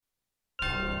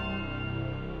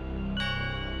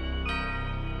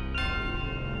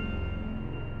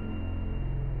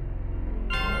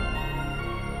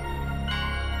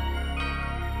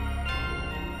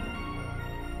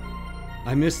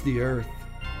I miss the earth.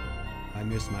 I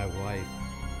miss my wife.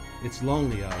 It's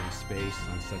lonely out in space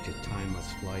on such a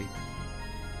timeless flight.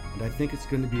 And I think it's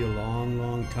going to be a long,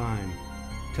 long time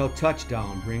till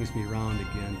touchdown brings me round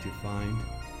again to find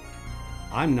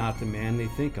I'm not the man they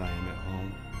think I am at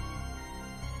home.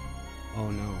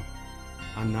 Oh no,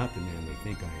 I'm not the man they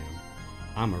think I am.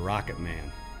 I'm a rocket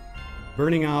man,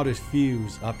 burning out his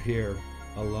fuse up here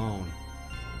alone.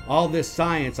 All this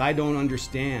science I don't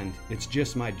understand. It's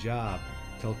just my job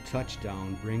till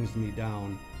touchdown brings me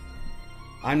down.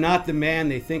 I'm not the man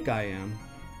they think I am.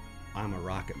 I'm a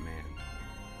rocket man.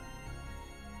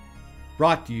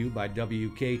 Brought to you by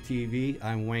WKTV,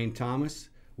 I'm Wayne Thomas.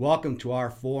 Welcome to our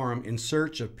forum in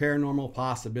search of paranormal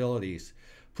possibilities.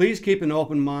 Please keep an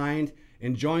open mind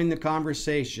and join the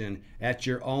conversation at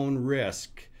your own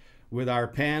risk with our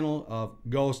panel of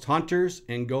ghost hunters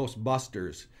and ghost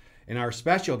busters and our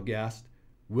special guest,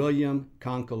 William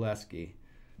Konkoleski.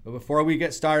 But before we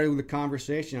get started with the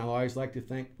conversation, I always like to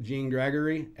thank Gene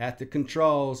Gregory at the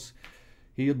controls.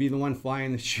 He'll be the one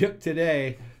flying the ship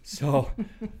today. So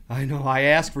I know I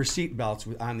asked for seat belts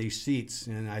on these seats,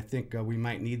 and I think we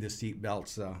might need the seat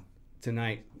belts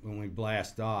tonight when we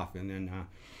blast off. And then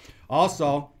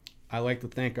also, I'd like to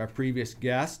thank our previous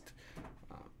guest,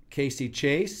 Casey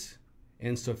Chase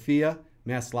and Sophia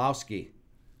Maslowski.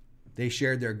 They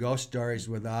shared their ghost stories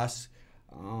with us.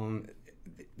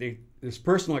 There's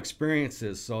personal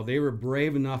experiences, so they were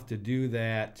brave enough to do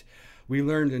that. We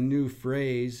learned a new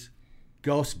phrase,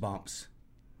 ghost bumps.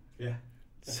 Yeah.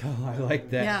 So I like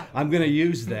that. Yeah. I'm going to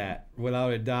use that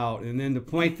without a doubt. And then the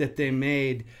point that they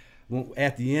made,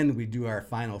 at the end we do our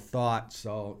final thought.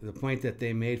 So the point that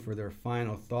they made for their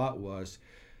final thought was,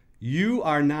 you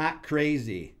are not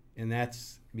crazy. And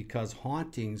that's because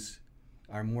hauntings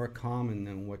are more common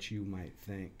than what you might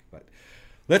think. But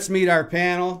let's meet our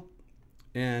panel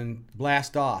and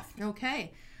blast off.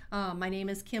 Okay. My name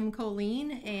is Kim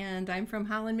Colleen, and I'm from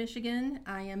Holland, Michigan.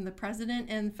 I am the president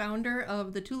and founder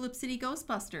of the Tulip City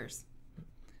Ghostbusters.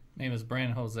 My name is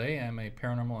Brian Jose. I'm a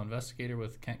paranormal investigator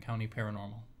with Kent County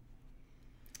Paranormal.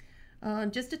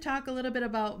 Just to talk a little bit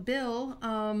about Bill,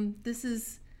 this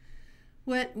is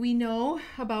what we know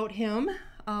about him.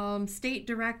 State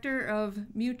Director of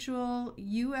Mutual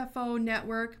UFO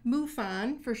Network,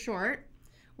 MUFON for short,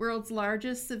 world's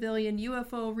largest civilian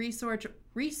UFO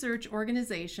research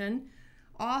organization,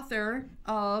 author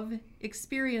of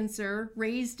Experiencer,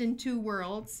 Raised in Two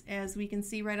Worlds, as we can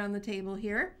see right on the table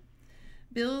here.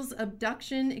 Bill's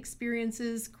abduction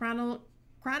experiences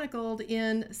chronicled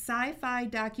in sci-fi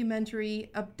documentary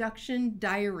Abduction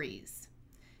Diaries,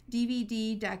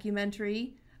 DVD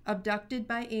documentary Abducted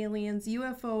by Aliens,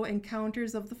 UFO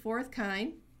Encounters of the Fourth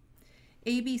Kind,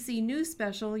 ABC News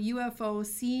special UFO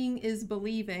Seeing is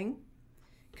Believing,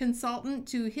 consultant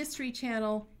to History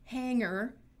Channel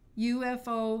Hangar,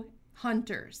 UFO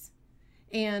Hunters,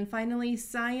 and finally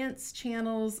Science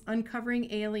Channel's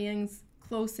Uncovering Aliens,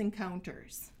 Close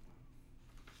Encounters.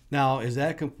 Now, is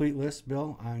that a complete list,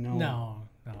 Bill? I know. No,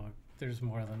 there's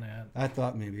more than that. I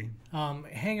thought maybe.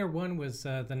 Hangar One was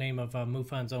the name of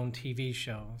MUFON's own TV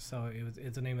show. So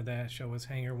it's the name of that show was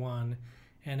Hangar One.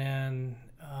 And then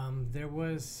there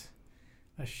was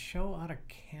a show out of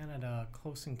Canada,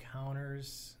 Close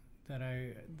Encounters, that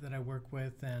I work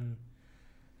with, and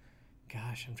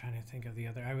gosh, I'm trying to think of the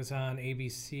other. I was on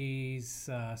ABC's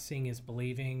Seeing is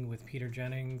Believing with Peter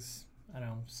Jennings. I don't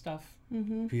know, stuff.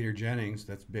 Mm-hmm. Peter Jennings,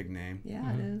 that's a big name.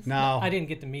 Yeah, it is. Now, I didn't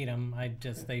get to meet him.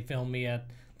 They filmed me at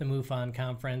the MUFON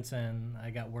conference, and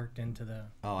I got worked into the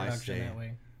production that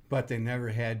way. But they never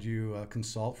had you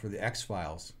consult for the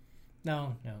X-Files.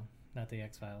 No, not the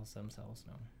X-Files themselves,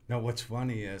 no. Now, what's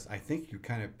funny is I think you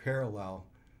kind of parallel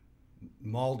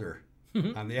Mulder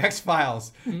on the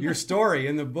X-Files. Your story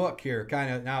in the book here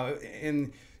kind of, now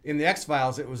in the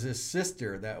X-Files, it was his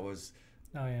sister that was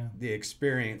the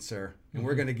experiencer. And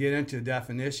we're going to get into the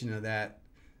definition of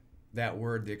that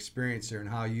word, the experiencer, and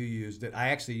how you used it. I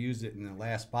actually used it in the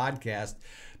last podcast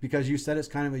because you said it's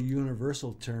kind of a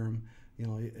universal term. You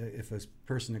know, if a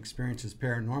person experiences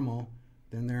paranormal,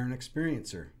 then they're an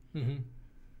experiencer. Mm-hmm.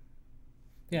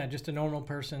 Yeah, just a normal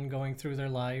person going through their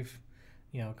life,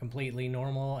 completely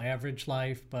normal, average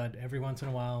life, but every once in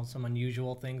a while some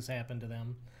unusual things happen to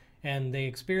them, and they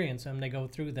experience them, they go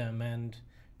through them, and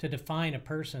to define a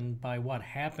person by what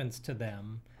happens to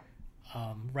them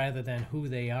rather than who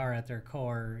they are at their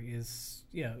core is,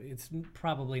 it's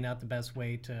probably not the best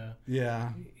way to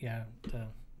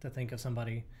think of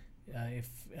somebody. If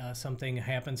something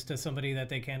happens to somebody that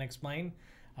they can't explain,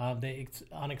 It's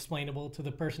unexplainable to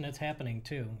the person it's happening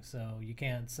to. So you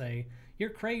can't say you're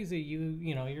crazy.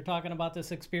 You're talking about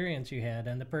this experience you had,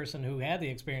 and the person who had the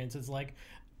experience is like,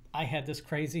 I had this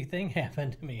crazy thing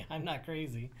happen to me. I'm not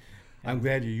crazy. I'm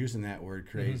glad you're using that word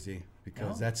crazy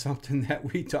because Oh. that's something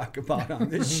that we talk about on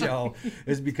this show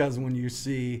is because when you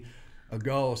see a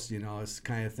ghost, it's the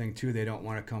kind of thing too, they don't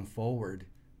want to come forward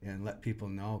and let people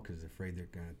know because they're afraid they're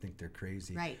going to think they're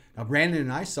crazy. Right. Now, Brandon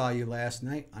and I saw you last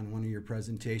night on one of your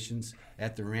presentations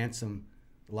at the Ransom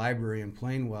Library in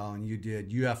Plainwell, and you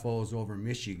did UFOs over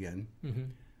Michigan. Mm-hmm.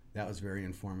 That was very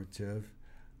informative.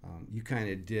 You kind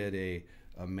of did a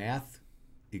math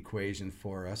equation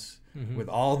for us with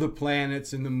all the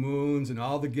planets and the moons and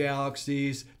all the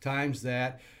galaxies times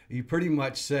that. You pretty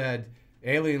much said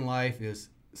alien life is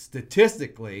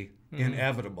statistically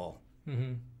inevitable.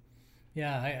 Mm-hmm.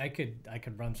 Yeah, I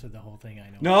could run through the whole thing.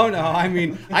 I No, know. I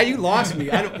mean, you lost me.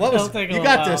 What was It'll take a you little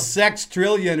got while. to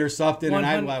sex-trillion or something, and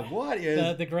I'm 100 like, what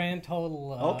is? The grand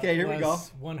total Okay, here we go.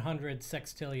 was 100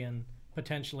 sextillion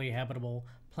potentially habitable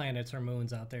planets or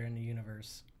moons out there in the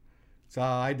universe. So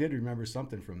I did remember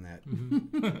something from that.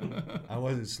 I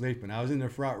wasn't sleeping. I was in the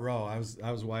front row. I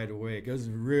was wide awake. It was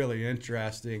really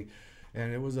interesting,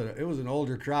 and it was an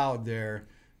older crowd there.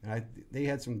 And they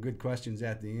had some good questions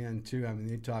at the end too. I mean,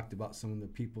 they talked about some of the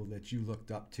people that you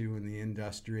looked up to in the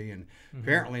industry, and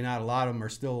apparently not a lot of them are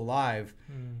still alive.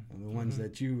 The ones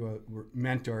that you were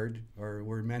mentored or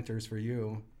were mentors for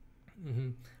you.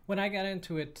 Mm-hmm. When I got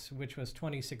into it, which was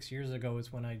 26 years ago,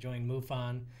 is when I joined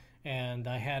MUFON, and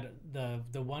I had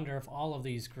the wonder of all of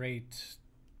these great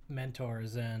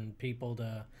mentors and people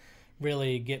to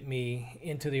really get me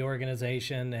into the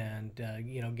organization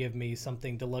and give me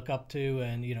something to look up to,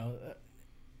 and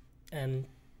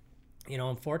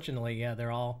unfortunately, yeah,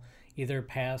 they're all either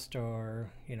passed or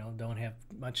don't have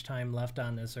much time left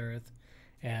on this earth.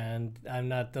 And I'm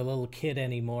not the little kid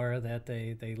anymore that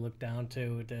they look down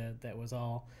to that was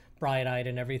all bright-eyed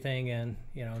and everything. And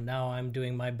now I'm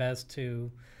doing my best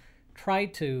to try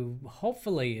to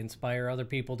hopefully inspire other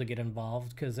people to get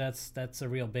involved, because that's a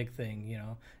real big thing.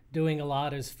 Doing a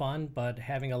lot is fun, but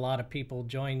having a lot of people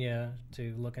join you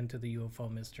to look into the UFO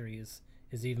mystery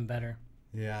is even better.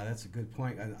 Yeah, that's a good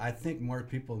point. I think more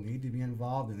people need to be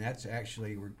involved, and that's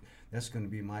going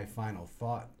to be my final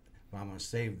thought. But I'm going to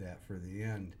save that for the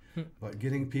end. But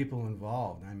getting people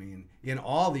involved, I mean, in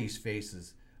all these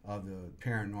phases of the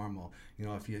paranormal,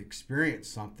 if you experience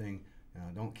something,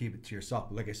 don't keep it to yourself.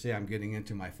 But like I say, I'm getting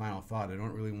into my final thought. I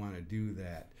don't really want to do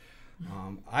that.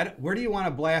 Where do you want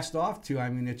to blast off to? I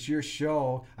mean, it's your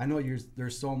show. I know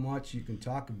there's so much you can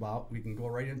talk about. We can go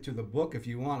right into the book if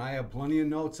you want. I have plenty of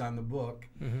notes on the book.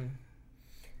 Mm-hmm.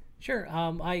 Sure.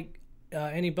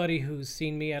 Anybody who's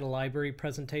seen me at a library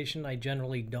presentation, I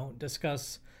generally don't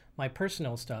discuss my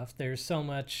personal stuff. There's so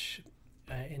much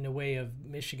in the way of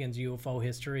Michigan's UFO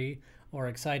history or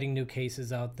exciting new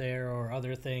cases out there or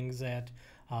other things that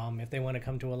if they want to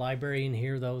come to a library and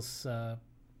hear those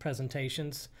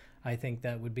presentations, I think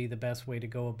that would be the best way to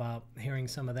go about hearing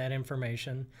some of that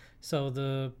information. So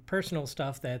the personal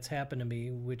stuff that's happened to me,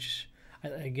 which,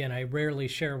 again, I rarely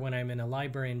share when I'm in a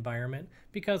library environment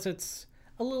because it's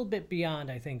a little bit beyond,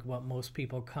 I think, what most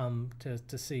people come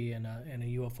to see in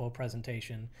a UFO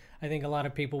presentation. I think a lot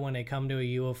of people, when they come to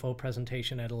a UFO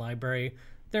presentation at a library,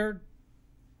 they're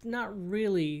not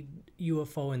really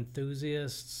UFO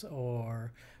enthusiasts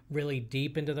or really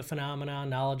deep into the phenomena,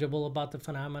 knowledgeable about the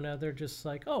phenomena. They're just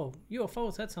like, oh,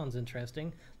 UFOs, that sounds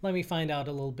interesting. Let me find out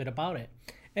a little bit about it.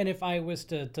 And if I was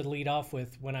to lead off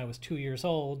with when I was 2 years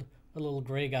old, a little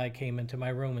gray guy came into my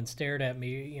room and stared at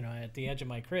me, at the edge of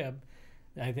my crib,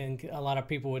 I think a lot of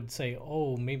people would say,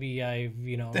 oh, maybe I've,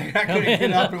 They're not going to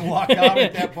get up and walk out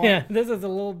at that point. Yeah, this is a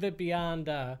little bit beyond,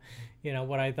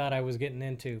 what I thought I was getting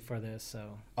into for this.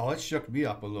 So. Oh, it shook me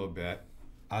up a little bit.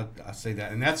 I'll say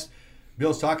that. And that's,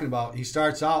 Bill's talking about, he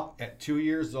starts out at 2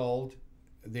 years old.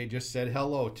 They just said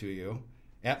hello to you.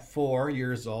 At 4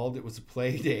 years old, it was a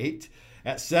play date.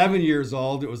 At 7 years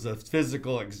old, it was a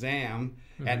physical exam.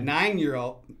 Mm-hmm. At 9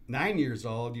 years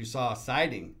old, you saw a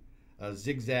sighting, a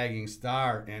zigzagging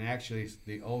star, and actually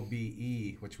the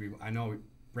OBE, which I know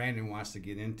Brandon wants to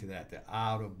get into that, the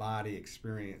out-of-body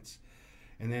experience.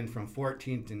 And then from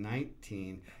 14 to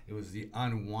 19, it was the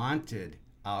unwanted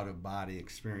out-of-body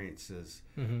experiences.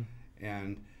 Mm-hmm.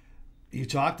 And you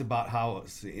talked about how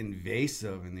it's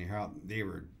invasive and how they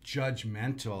were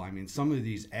judgmental. I mean, some of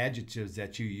these adjectives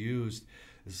that you used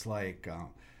is like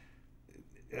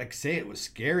say it was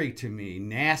scary to me,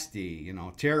 nasty,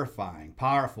 terrifying,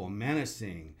 powerful,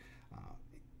 menacing,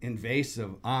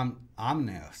 invasive,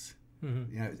 ominous.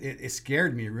 Mm-hmm. You know, it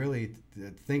scared me really to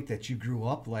think that you grew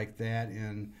up like that.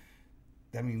 And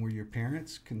I mean, were your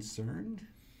parents concerned?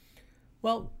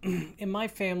 Well, in my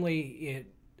family,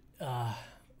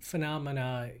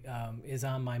 phenomena is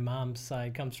on my mom's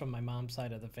side, comes from my mom's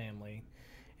side of the family.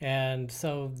 And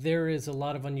so there is a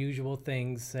lot of unusual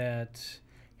things that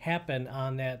happen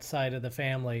on that side of the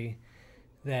family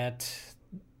that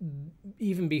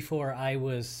even before I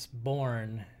was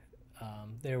born,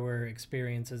 there were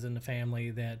experiences in the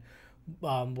family that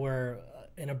were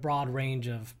in a broad range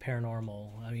of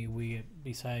paranormal. I mean,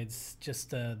 besides just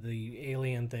the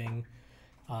alien thing,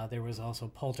 there was also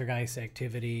poltergeist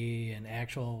activity and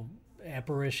actual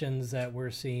apparitions that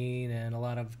were seen, and a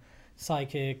lot of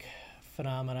psychic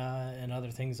phenomena and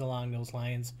other things along those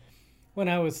lines. When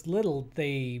I was little,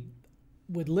 they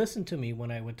would listen to me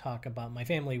when I would talk about, my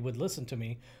family would listen to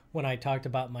me when I talked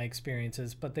about my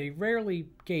experiences, but they rarely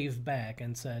gave back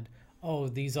and said, oh,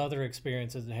 these other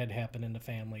experiences that had happened in the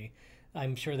family.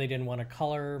 I'm sure they didn't want to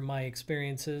color my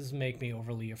experiences, make me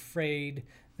overly afraid.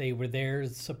 They were there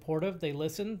supportive. They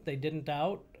listened. They didn't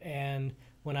doubt. And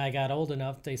when I got old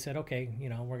enough, they said, okay,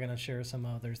 we're going to share some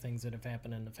other things that have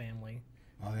happened in the family.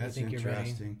 Oh, that's think you're ready.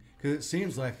 interesting. Because it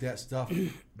seems like that stuff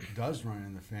does run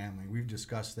in the family. We've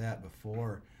discussed that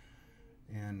before.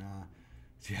 And,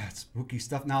 yeah, it's spooky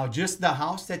stuff. Now, just the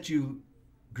house that you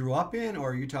grew up in,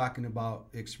 or are you talking about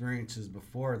experiences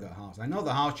before the house? I know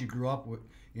the house you grew up with,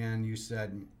 and you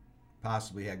said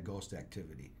possibly had ghost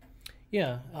activity.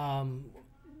 Yeah.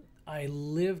 I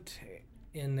lived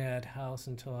in that house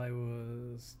until I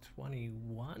was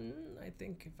 21, I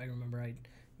think, if I remember right,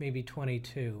 maybe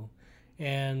 22.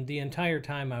 And the entire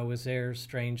time I was there,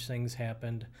 strange things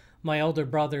happened. My older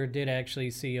brother did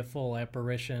actually see a full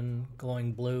apparition,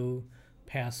 glowing blue,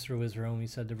 pass through his room. He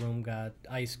said the room got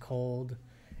ice cold,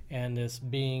 and this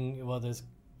being, this,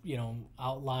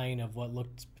 outline of what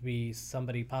looked to be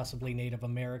somebody possibly Native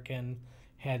American,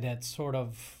 had that sort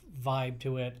of vibe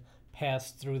to it,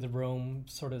 passed through the room,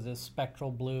 sort of this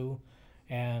spectral blue,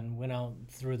 and went out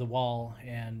through the wall.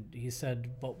 And he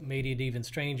said what made it even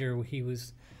stranger, he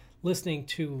was listening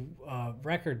to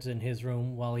records in his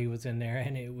room while he was in there,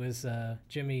 and it was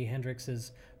Jimi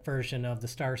Hendrix's version of the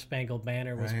Star Spangled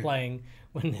Banner was playing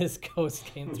when this ghost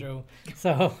came through.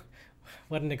 So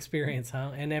what an experience,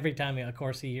 huh? And every time, of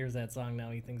course, he hears that song now,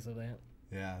 he thinks of that.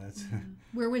 Yeah, that's...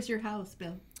 Where was your house,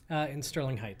 Bill? In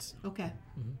Sterling Heights. Okay.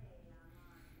 Mm-hmm.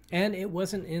 And it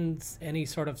wasn't in any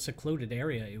sort of secluded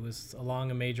area. It was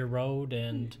along a major road,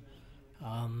 and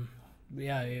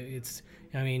it's,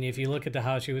 I mean, if you look at the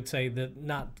house, you would say that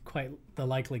not quite the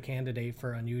likely candidate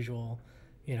for unusual,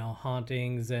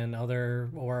 hauntings and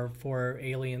or for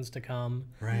aliens to come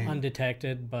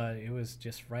undetected, but it was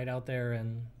just right out there,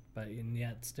 and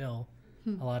yet still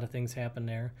a lot of things happened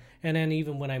there. And then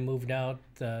even when I moved out,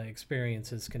 the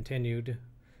experiences continued.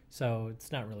 So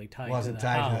it's not really tied to the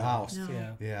house. No.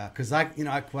 Yeah. Yeah, because I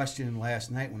questioned last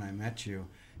night when I met you,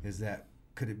 is that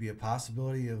could it be a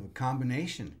possibility of a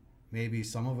combination? Maybe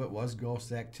some of it was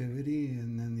ghost activity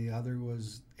and then the other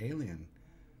was alien.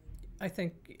 I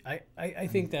think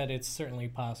that it's certainly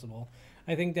possible.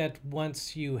 I think that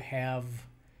once you have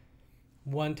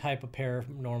one type of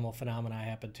paranormal phenomena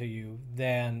happen to you,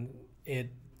 then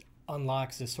it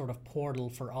unlocks this sort of portal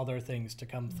for other things to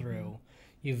come through.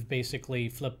 You've basically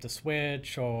flipped the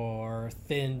switch or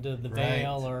thinned the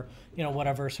veil, or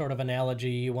whatever sort of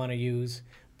analogy you want to use.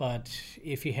 But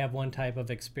if you have one type of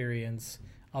experience,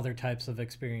 other types of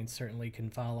experience certainly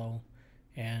can follow,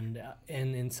 and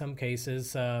in some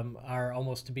cases are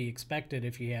almost to be expected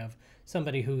if you have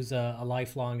somebody who's a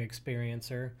lifelong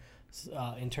experiencer.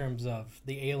 In terms of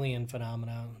the alien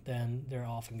phenomena, then they're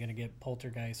often going to get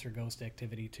poltergeist or ghost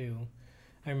activity too.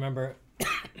 I remember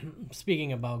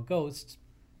speaking about ghosts.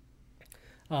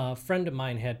 A friend of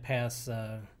mine had passed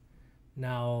it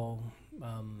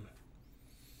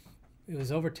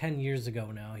was over 10 years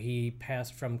ago now. He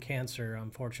passed from cancer,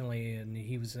 unfortunately, and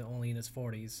he was only in his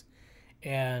 40s.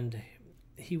 And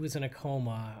he was in a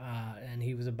coma, and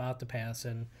he was about to pass.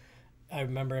 And I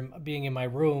remember him being in my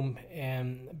room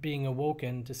and being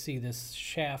awoken to see this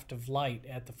shaft of light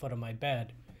at the foot of my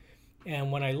bed.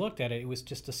 And when I looked at it, it was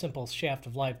just a simple shaft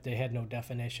of light. They had no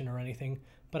definition or anything,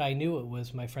 but I knew it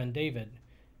was my friend David.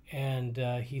 And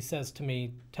he says to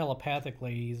me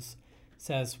telepathically, he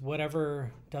says,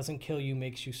 whatever doesn't kill you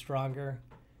makes you stronger,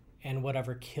 and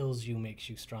whatever kills you makes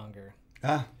you stronger.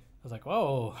 I was like,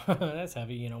 whoa, that's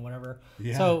heavy, whatever.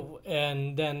 Yeah. So,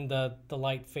 and then the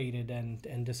light faded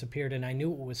and disappeared, and I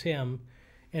knew it was him,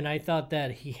 and I thought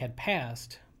that he had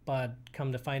passed, but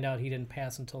come to find out he didn't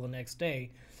pass until the next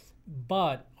day.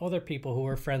 But other people who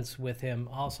were friends with him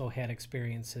also had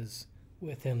experiences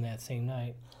with him that same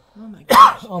night. Oh my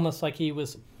gosh. Almost like he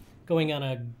was going on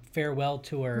a farewell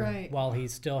tour Right. while he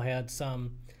still had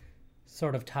some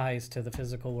sort of ties to the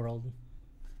physical world.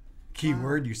 Key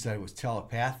word you said was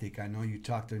telepathic. I know you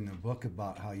talked in the book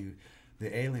about how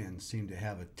the aliens seem to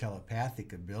have a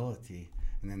telepathic ability,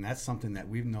 and then that's something that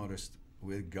we've noticed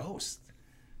with ghosts.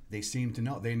 They seem to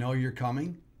know. They know you're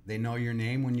coming. They know your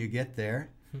name when you get there,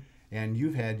 and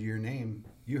you've had your name.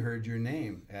 You heard your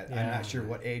name. I'm Yeah. not sure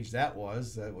what age that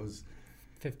was. That was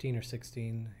 15 or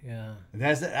 16, yeah.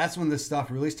 that's when this stuff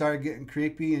really started getting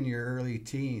creepy in your early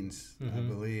teens, I Mhm.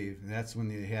 believe. And that's when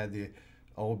you had the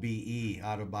OBE,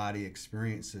 out of body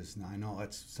experiences. Now I know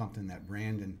that's something that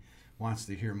Brandon wants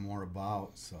to hear more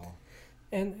about. So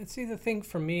And see, the thing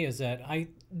for me is that I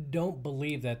don't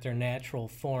believe that their natural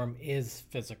form is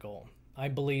physical. I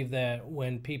believe that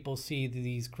when people see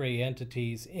these gray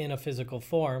entities in a physical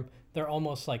form, they're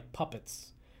almost like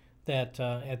puppets. That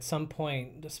at some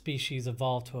point the species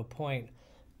evolved to a point,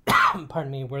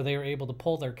 pardon me, where they were able to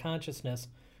pull their consciousness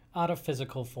out of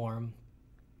physical form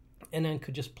and then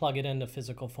could just plug it into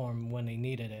physical form when they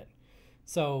needed it.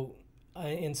 So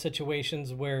in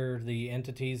situations where the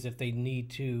entities, if they need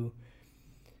to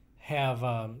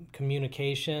have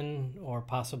communication or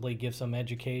possibly give some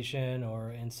education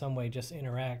or in some way just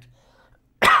interact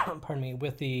pardon me,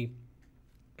 with the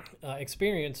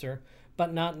experiencer,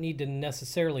 but not need to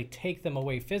necessarily take them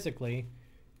away physically,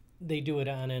 they do it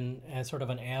as sort of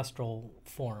an astral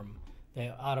form.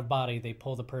 They out of body, they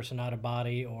pull the person out of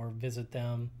body or visit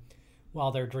them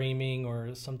while they're dreaming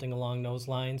or something along those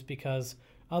lines, because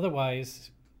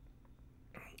otherwise,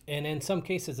 and in some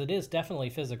cases it is definitely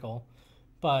physical,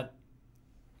 but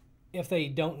if they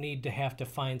don't need to have to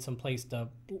find some place to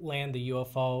land the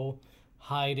UFO,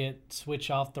 hide it, switch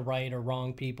off the right or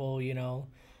wrong people, you know,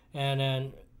 and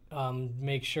then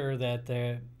make sure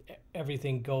that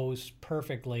everything goes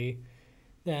perfectly,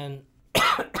 then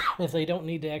if they don't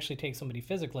need to actually take somebody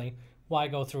physically, why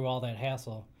go through all that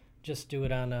hassle? Just do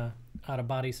it on a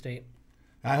out-of-body state.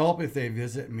 I hope if they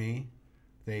visit me,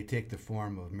 they take the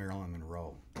form of Marilyn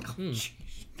Monroe.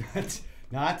 That's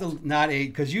not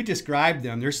because you described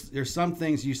them. There's some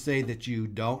things you say that you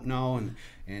don't know, and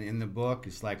in the book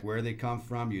it's like where they come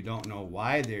from. You don't know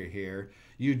why they're here.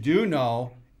 You do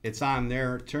know it's on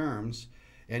their terms,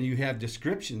 and you have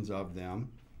descriptions of them: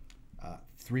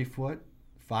 3 foot,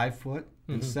 5 foot,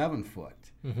 and 7 foot.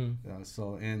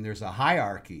 So, and there's a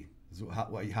hierarchy. Is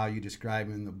how you describe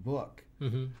in the book.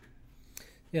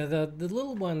 Yeah, the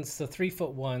little ones, the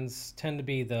 3-foot ones, tend to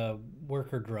be the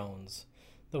worker drones,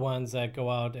 the ones that go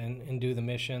out and do the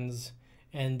missions,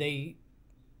 and they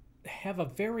have a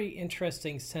very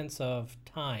interesting sense of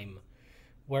time,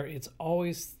 where it's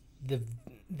always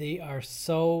they are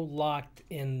so locked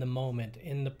in the moment,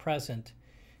 in the present,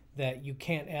 that you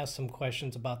can't ask them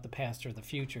questions about the past or the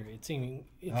future.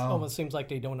 It almost seems like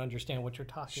they don't understand what you're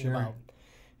talking about.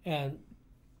 And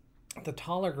the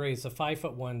taller grays, the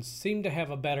 5-foot ones, seem to have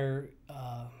a better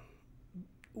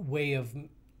way of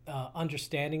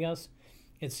understanding us.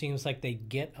 It seems like they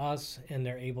get us and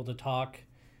they're able to talk,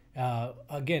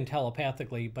 again,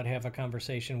 telepathically, but have a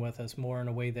conversation with us more in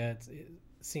a way that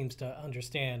seems to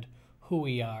understand who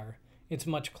we are. It's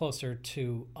much closer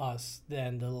to us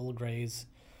than the little grays.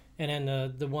 And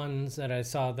then the ones that I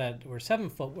saw that were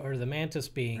 7-foot were the mantis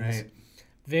beings. Right.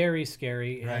 Very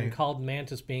scary, and Right. called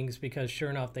mantis beings because sure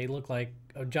enough they look like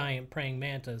a giant praying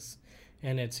mantis,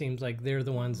 and it seems like they're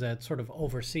the ones that sort of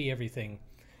oversee everything,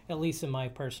 at least in my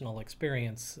personal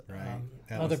experience. Right.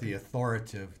 That was the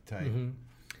authoritative type.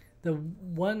 The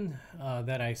one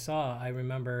that I saw, I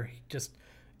remember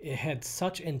it had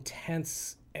such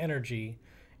intense energy,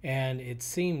 and it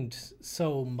seemed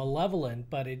so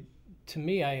malevolent, but to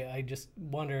me, I just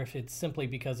wonder if it's simply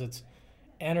because its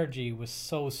energy was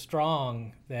so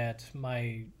strong that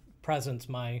my presence,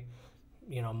 my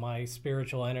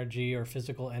spiritual energy or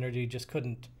physical energy just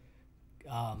couldn't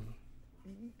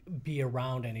be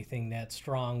around anything that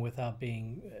strong without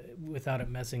it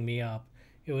messing me up.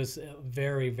 It was a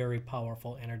very, very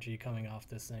powerful energy coming off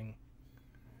this thing.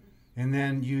 And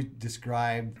then you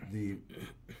described the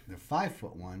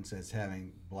 5-foot ones as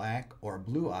having black or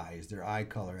blue eyes. Their eye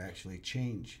color actually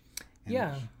change. And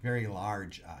Yeah. very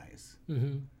large eyes.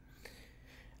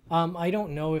 I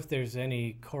don't know if there's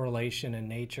any correlation in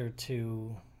nature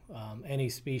to any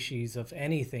species of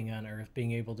anything on Earth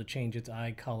being able to change its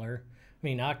eye color. I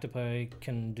mean, octopi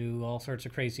can do all sorts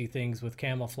of crazy things with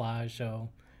camouflage, so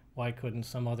why couldn't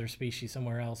some other species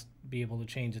somewhere else be able to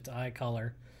change its eye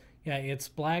color? Yeah, it's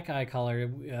black eye color.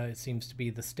 It seems to be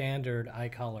the standard eye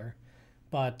color,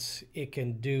 but it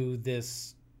can do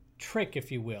this trick,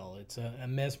 if you will. It's a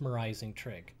mesmerizing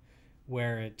trick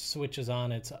where it switches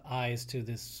on its eyes to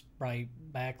this bright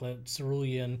backlit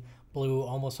cerulean blue,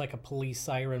 almost like a police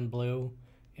siren blue,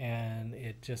 and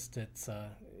it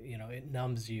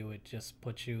numbs you. It just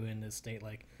puts you in this state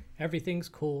like everything's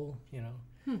cool.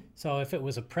 So if it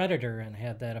was a predator and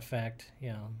had that effect,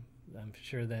 I'm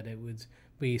sure that it would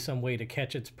be some way to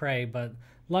catch its prey. But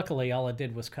luckily, all it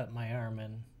did was cut my arm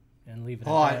and leave it.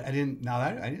 I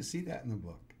didn't see that in the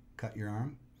book. Cut your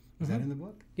arm. Is that in the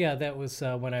book? Yeah, that was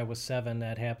when I was 7.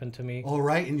 That happened to me. Oh,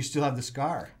 right, and you still have the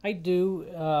scar. I do.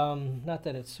 Not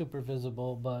that it's super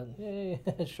visible, but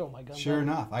show my gun. Sure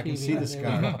enough, I can see the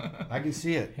scar. I can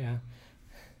see it. Yeah.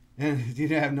 And you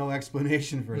have no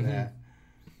explanation for that.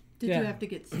 Did you have to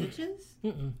get stitches?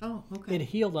 Mm-mm. Oh, okay. It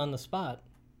healed on the spot.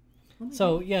 Oh my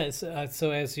So yes,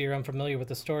 so as you're unfamiliar with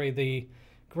the story, the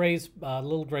Grays,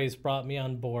 Little Grays, brought me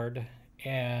on board,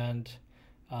 and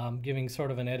giving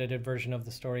sort of an edited version of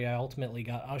the story, I ultimately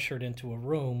got ushered into a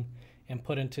room and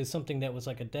put into something that was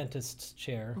like a dentist's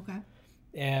chair. Okay.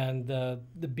 And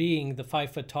the being, the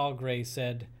 5 foot tall Gray,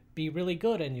 said, "Be really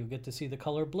good, and you get to see the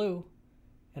color blue."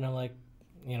 And I'm like,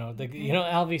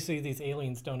 obviously these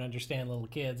aliens don't understand little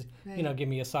kids. Right. Give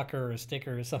me a sucker or a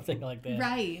sticker or something like that.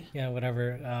 Right.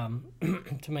 Whatever,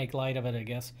 to make light of it, I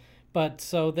guess. But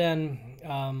so then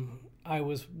I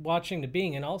was watching the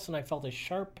being, and all of a sudden I felt a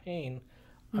sharp pain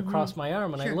across my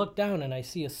arm, and I look down and I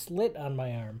see a slit on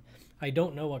my arm. I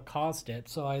don't know what caused it,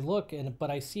 so I look, but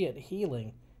I see it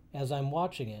healing as I'm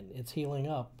watching it. It's healing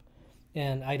up,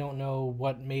 and I don't know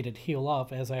what made it heal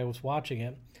up as I was watching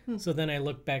it. So then I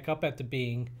look back up at the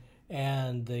being,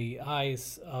 and the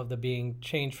eyes of the being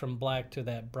changed from black to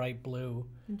that bright blue.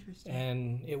 Interesting.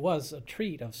 And it was a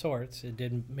treat of sorts. It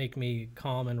did make me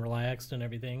calm and relaxed and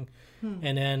everything.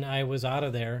 And then I was out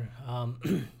of there.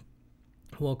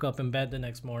 Woke up in bed the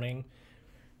next morning,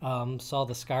 saw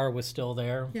the scar was still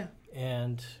there. Yeah.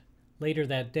 And later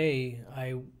that day,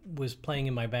 I was playing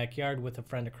in my backyard with a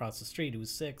friend across the street who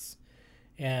was 6.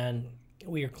 And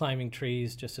we were climbing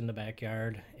trees just in the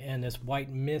backyard. And this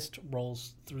white mist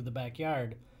rolls through the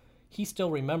backyard. He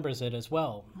still remembers it as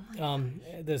well.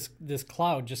 This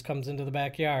cloud just comes into the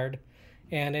backyard.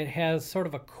 And it has sort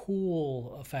of a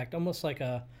cool effect, almost like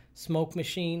a smoke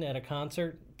machine at a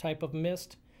concert type of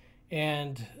mist.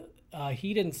 And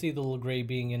he didn't see the little gray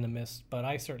being in the mist, but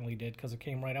I certainly did, because it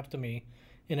came right up to me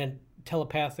and it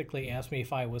telepathically asked me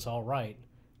if I was all right.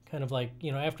 Kind of like,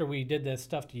 after we did this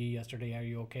stuff to you yesterday, are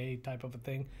you okay, type of a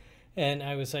thing. And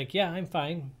I was like, yeah, I'm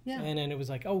fine. Yeah. And then it was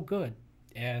like, oh, good.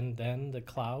 And then the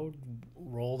cloud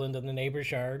rolled into the neighbor's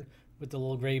yard with the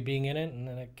little gray being in it, and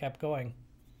then it kept going.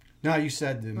 Now, you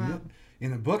said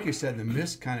in the book, you said the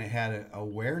mist kind of had an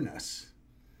awareness.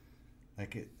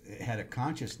 Like it had a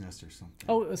consciousness or something.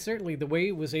 Oh, certainly. The way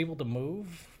it was able to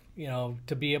move,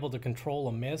 to be able to control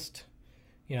a mist.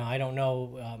 I don't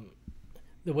know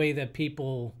the way that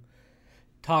people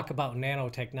talk about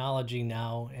nanotechnology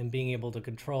now and being able to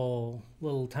control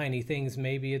little tiny things.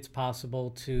 Maybe it's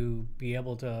possible to be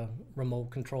able to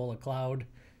remote control a cloud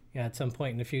at some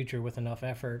point in the future with enough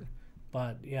effort.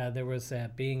 But yeah, there was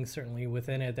that being certainly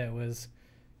within it that was,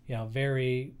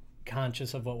 very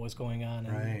conscious of what was going on,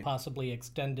 and possibly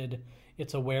extended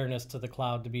its awareness to the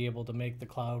cloud to be able to make the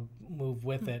cloud move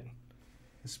with it.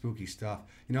 Spooky stuff.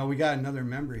 We got another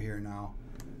member here now.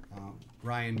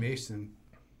 Ryan Mason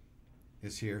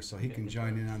is here, so he can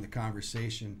join in on the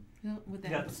conversation. With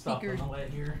Got that the stuff speaker. on the way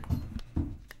here.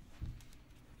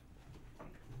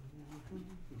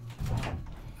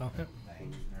 Oh, yeah.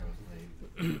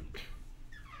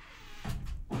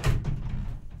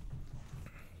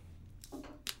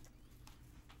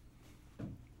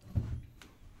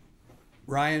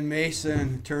 Ryan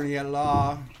Mason, attorney at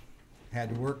law,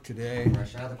 had to work today.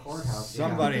 Fresh out of the courthouse.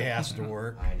 Somebody has to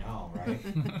work. I know, right?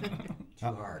 Too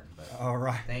hard. But All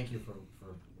right. thank you for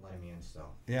letting me in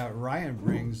still. Yeah, Ryan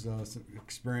brings some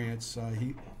experience.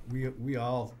 We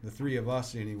all, the three of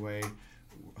us anyway,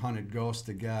 hunted ghosts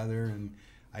together, and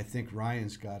I think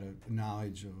Ryan's got a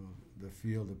knowledge of the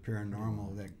field of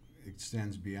paranormal that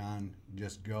extends beyond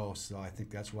just ghosts. So I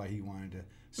think that's why he wanted to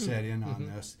set in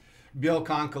on this. Bill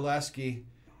Konkoleski,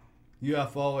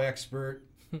 UFO expert,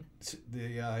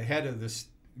 the head of the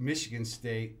Michigan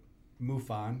State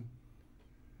MUFON.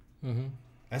 Mm-hmm.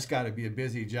 That's got to be a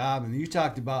busy job. And you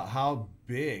talked about how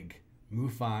big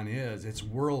MUFON is. It's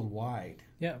worldwide.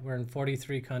 Yeah, we're in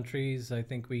 43 countries. I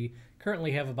think we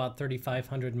currently have about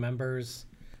 3,500 members.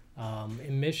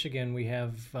 In Michigan, we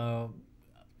have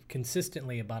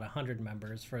consistently about 100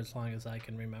 members for as long as I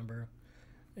can remember.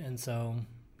 And so,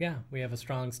 yeah, we have a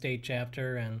strong state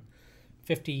chapter, and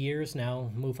 50 years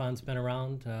now. MUFON's been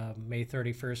around. May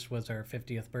 31st was our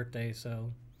 50th birthday,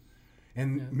 so...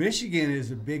 And Michigan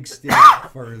is a big state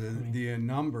for the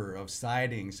number of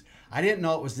sightings. I didn't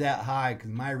know it was that high because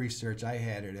my research, I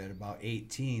had it at about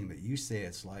 18, but you say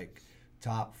it's like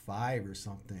top 5 or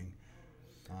something.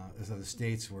 Of the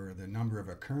states where the number of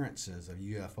occurrences of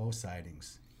UFO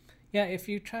sightings. Yeah, if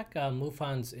you track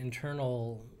MUFON's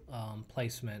internal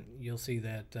placement, you'll see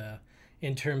that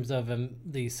in terms of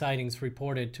the sightings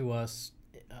reported to us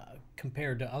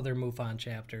compared to other MUFON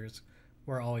chapters,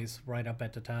 we're always right up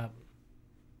at the top.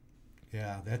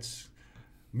 Yeah,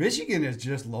 Michigan is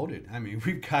just loaded. I mean,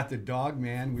 we've got the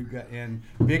Dogman, and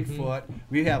Bigfoot.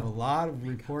 We have a lot of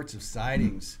reports of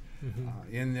sightings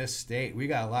in this state. We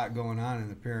got a lot going on in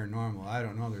the paranormal. I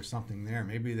don't know, there's something there.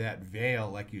 Maybe that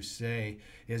veil, like you say,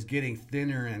 is getting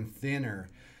thinner and thinner.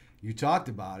 You talked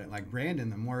about it. Like Brandon,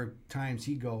 the more times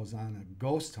he goes on a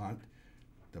ghost hunt,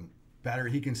 the better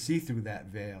he can see through that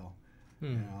veil. You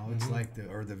know, it's like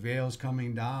the veil's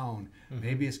coming down.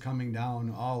 Maybe it's coming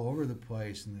down all over the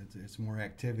place, and it's more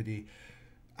activity.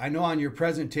 I know on your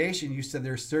presentation you said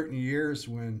there's certain years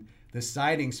when the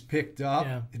sightings picked up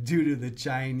due to the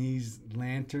Chinese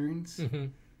lanterns,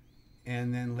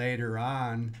 and then later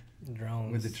on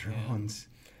drones, with the drones.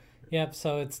 Yep,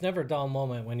 so it's never a dull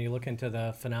moment when you look into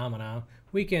the phenomena.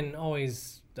 We can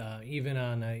always, even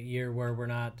on a year where we're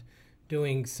not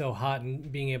doing so hot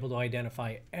and being able to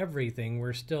identify everything,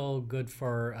 we're still good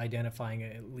for identifying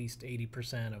at least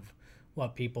 80% of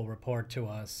what people report to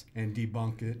us. And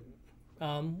debunk it.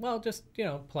 Well, just,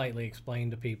 politely explain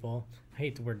to people. I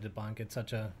hate the word debunk. It's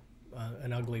such an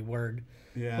ugly word.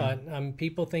 Yeah. But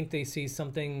people think they see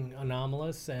something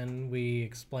anomalous, and we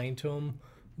explain to them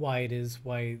why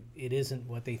it isn't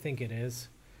what they think it is.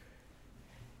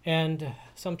 And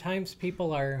sometimes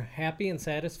people are happy and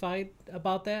satisfied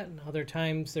about that. And other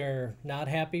times they're not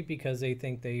happy because they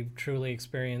think they've truly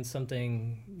experienced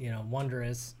something,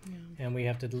 wondrous. Yeah. And we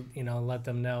have to, let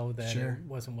them know that it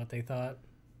wasn't what they thought.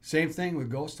 Same thing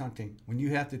with ghost hunting. When you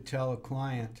have to tell a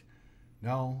client,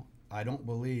 no, I don't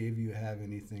believe you have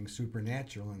anything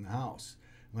supernatural in the house.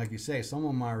 Like you say, some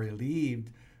of them are relieved,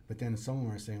 but then some of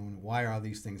them are saying, why are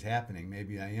these things happening?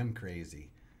 Maybe I am crazy.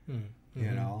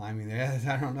 You know, I mean,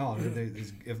 I don't know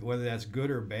whether that's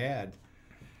good or bad.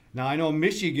 Now, I know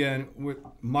Michigan,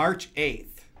 March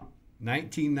 8th,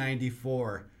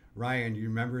 1994. Ryan, do you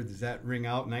remember, does that ring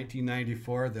out,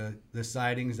 1994, the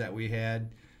sightings that we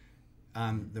had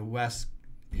on the west,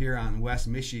 here on West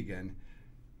Michigan?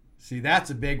 See, that's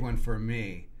a big one for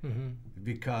me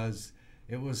because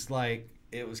it was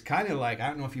kind of like, I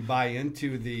don't know if you buy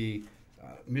into the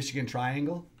Michigan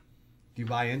Triangle. Do you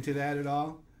buy into that at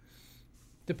all?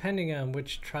 Depending on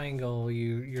which triangle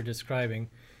you're describing,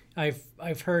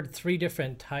 I've heard three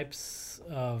different types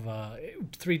of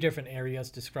three different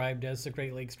areas described as the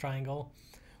Great Lakes Triangle.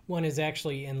 One is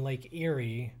actually in Lake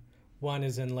Erie, one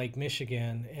is in Lake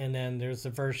Michigan, and then there's a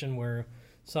version where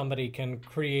somebody can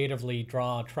creatively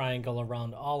draw a triangle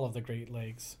around all of the Great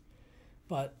Lakes.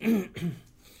 But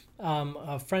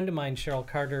a friend of mine, Cheryl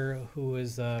Carter, who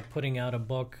is putting out a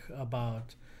book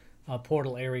about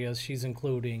portal areas, she's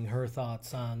including her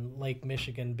thoughts on Lake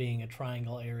Michigan being a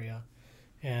triangle area.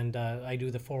 And I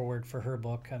do the foreword for her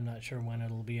book. I'm not sure when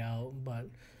it'll be out, but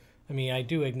I mean, I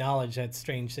do acknowledge that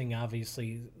strange things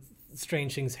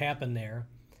happen there.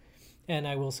 And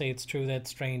I will say it's true that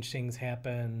strange things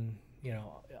happen,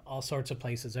 all sorts of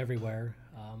places everywhere.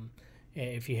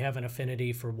 If you have an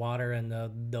affinity for water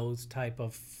and those type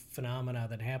of phenomena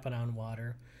that happen on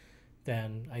water,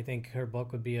 then I think her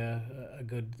book would be a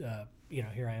good,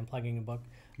 here I am plugging a book.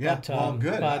 Yeah, but,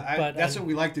 good. But that's what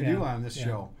we like to do on this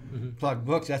show, plug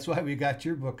books. That's why we got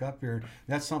your book up here.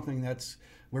 That's something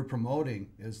we're promoting,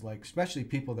 is like, especially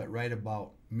people that write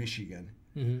about Michigan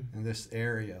and this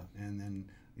area, and then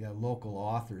local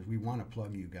authors. We want to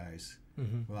plug you guys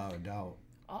without a doubt.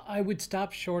 I would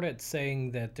stop short at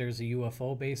saying that there's a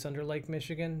UFO base under Lake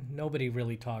Michigan. Nobody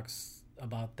really talks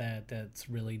about that's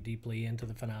really deeply into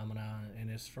the phenomena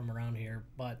and is from around here,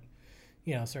 but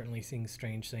certainly seeing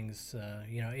strange things.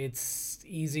 It's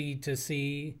easy to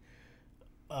see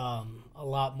a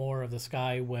lot more of the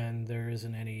sky when there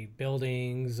isn't any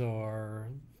buildings or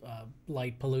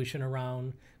light pollution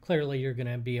around. Clearly you're going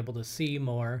to be able to see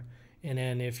more, and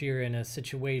then if you're in a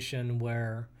situation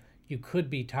where you could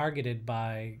be targeted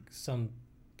by some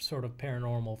sort of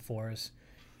paranormal force,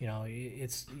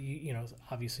 it's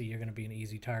obviously you're going to be an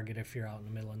easy target if you're out in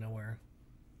the middle of nowhere,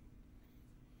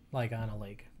 like on a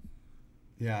lake.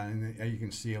 Yeah, and you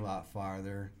can see a lot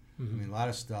farther. I mean, a lot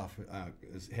of stuff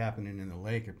is happening in the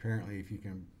lake. Apparently, if you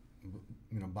can,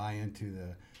 buy into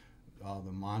all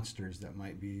the monsters that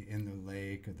might be in the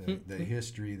lake, or the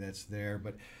history that's there.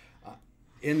 But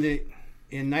in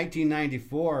in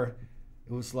 1994,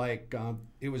 it was like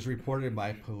it was reported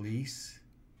by police,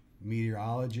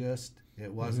 meteorologists.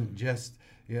 It wasn't just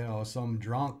some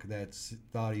drunk that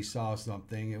thought he saw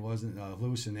something. It wasn't a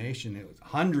hallucination. It was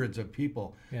hundreds of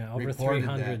people. Yeah, over reported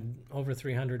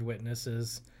 300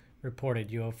 witnesses reported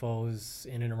UFOs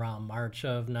in and around March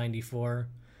of '94,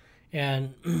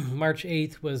 and March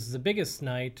 8th was the biggest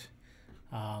night,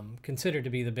 considered to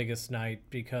be the biggest night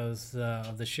because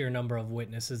of the sheer number of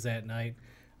witnesses that night,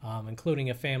 including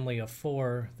a family of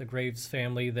 4, the Graves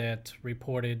family, that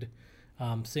reported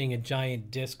seeing a giant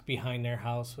disc behind their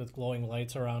house with glowing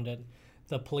lights around it.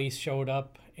 The police showed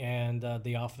up, and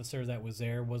the officer that was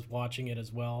there was watching it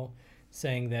as well,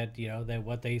 saying that that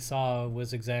what they saw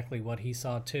was exactly what he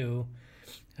saw too.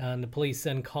 And the police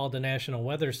then called the National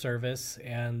Weather Service,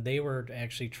 and they were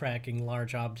actually tracking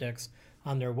large objects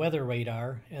on their weather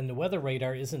radar. And the weather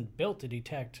radar isn't built to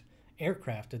detect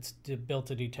aircraft, it's built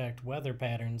to detect weather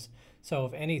patterns. So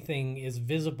if anything is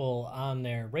visible on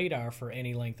their radar for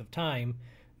any length of time,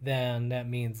 then that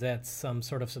means that's some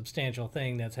sort of substantial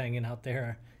thing that's hanging out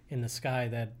there in the sky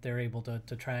that they're able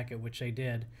to track it, which they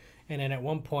did. And then at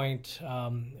one point,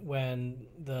 when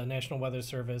the National Weather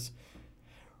Service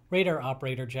radar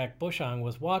operator Jack Bushong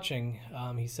was watching,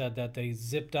 he said that they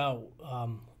zipped out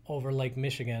over Lake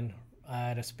Michigan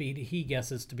at a speed he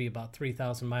guesses to be about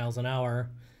 3,000 miles an hour.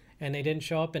 And they didn't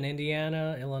show up in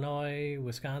Indiana, Illinois,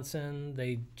 Wisconsin.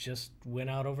 They just went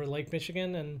out over Lake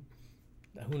Michigan, and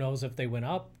who knows if they went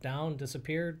up, down,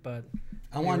 disappeared, but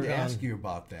I wanted to ask you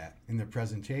about that in the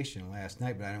presentation last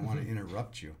night, but I didn't want to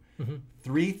interrupt you.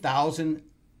 3,000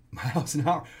 miles an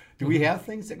hour. Do we have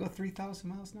things that go 3,000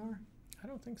 miles an hour? I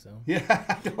don't think so. Yeah,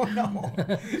 I don't know.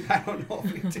 I don't know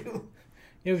if we do.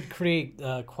 It would create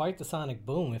quite the sonic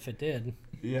boom if it did.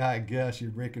 Yeah, I guess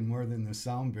you're breaking more than the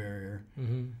sound barrier.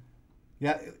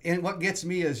 Yeah, and what gets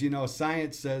me is,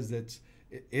 science says that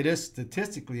it is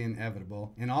statistically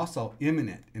inevitable and also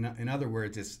imminent. In other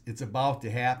words, it's about to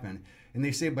happen. And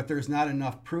they say, but there's not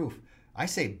enough proof. I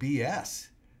say BS.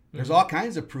 There's all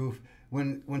kinds of proof.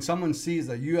 When someone sees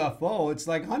a UFO, it's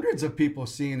like hundreds of people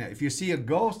seeing it. If you see a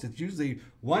ghost, it's usually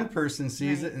one person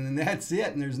sees it, and then that's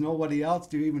it, and there's nobody else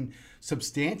to even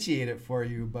substantiate it for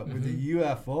you. But with the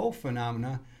UFO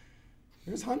phenomena,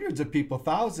 there's hundreds of people,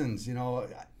 thousands.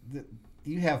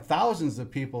 You have thousands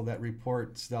of people that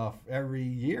report stuff every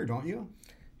year, don't you?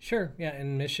 Sure. Yeah.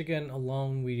 In Michigan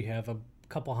alone, we have a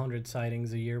couple hundred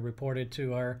sightings a year reported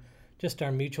to our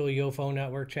Mutual UFO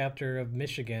Network chapter of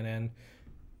Michigan. And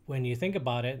when you think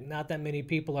about it, not that many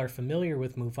people are familiar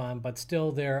with MUFON, but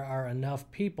still there are enough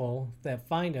people that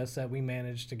find us that we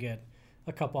manage to get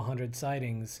a couple hundred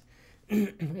sightings.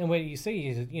 And what you say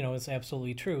is, it's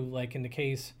absolutely true. Like in the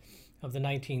case of the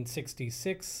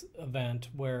 1966 event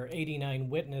where 89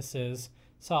 witnesses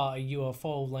saw a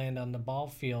UFO land on the ball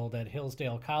field at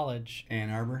Hillsdale College.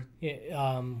 Ann Arbor?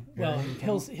 Yeah,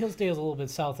 Hillsdale's a little bit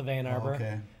south of Ann Arbor. Oh,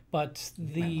 okay. But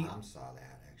My mom saw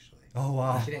that, actually. Oh,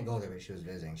 wow. She didn't go there, but she was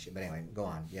visiting. But anyway, go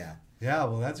on. Yeah. Yeah,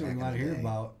 well, that's what we Back want to in the hear day.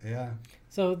 about. Yeah.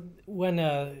 So when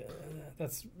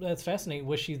that's fascinating.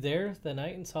 Was she there the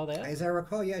night and saw that? As I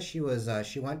recall, yeah, she was.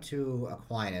 She went to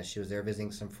Aquinas. She was there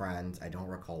visiting some friends. I don't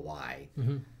recall why.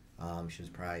 She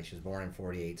was born in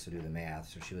 '48, so do the math.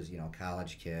 So she was, a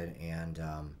college kid, and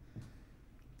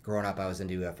growing up, I was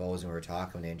into UFOs, and we were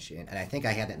talking, and I think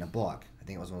I had that in a book. I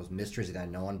think it was one of those Mysteries of the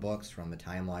Unknown books from the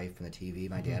Time Life from the TV.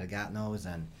 My dad had gotten those,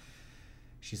 and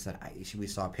she said we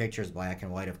saw pictures, black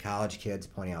and white, of college kids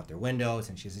pointing out their windows,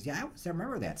 and she says, "Yeah, I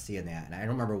remember seeing that." And I don't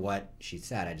remember what she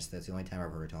said. That's the only time I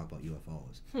ever heard her talk about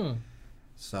UFOs.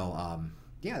 So,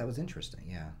 yeah, that was interesting.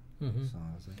 Yeah. So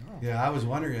I was like, oh. Yeah, I was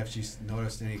wondering if she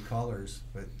noticed any colors,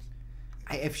 but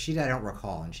If she did, I don't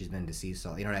recall, and she's been deceased,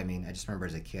 so you know what I mean. I just remember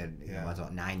as a kid, I was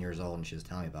about 9 years old, and she was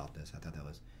telling me about this. I thought that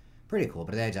was pretty cool.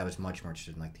 But at that age, I was much more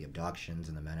interested in like the abductions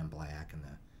and the Men in Black and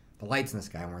the lights in the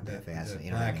sky weren't that fascinating. the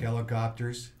You know what I black mean?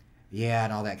 helicopters. Yeah,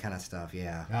 and all that kind of stuff.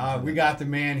 Yeah. We got the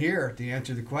man here to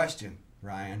answer the question,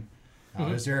 Ryan.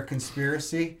 Is there a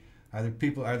conspiracy? Are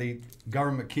the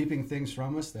government keeping things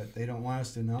from us that they don't want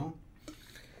us to know?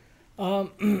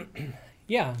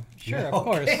 Yeah, sure, of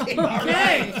course.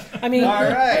 Okay. I mean, All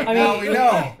right. Now we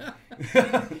know.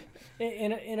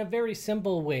 in a very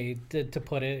simple way to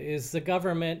put it is the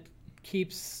government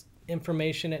keeps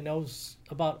information it knows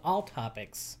about all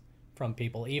topics from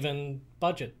people, even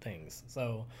budget things.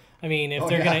 So, I mean,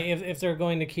 if they're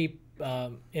going to keep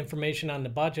information on the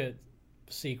budget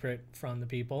secret from the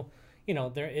people,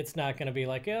 it's not going to be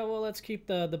like, yeah, well, let's keep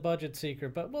the budget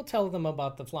secret, but we'll tell them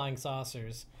about the flying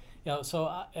saucers. So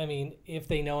I mean, if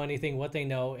they know anything, what they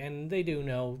know, and they do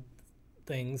know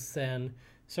things, then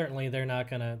certainly they're not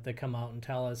going to come out and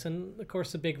tell us. And of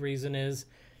course, the big reason is,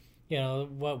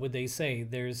 what would they say?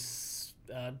 There's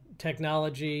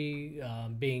technology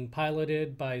being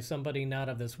piloted by somebody not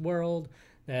of this world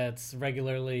that's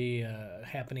regularly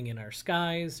happening in our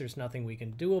skies. There's nothing we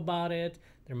can do about it.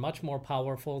 They're much more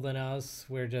powerful than us.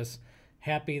 We're just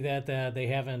happy that they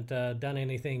haven't done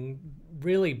anything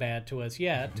really bad to us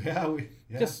yet.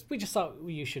 We just thought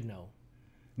you should know.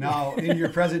 Now, in your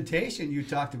presentation, you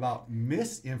talked about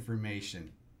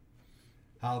misinformation,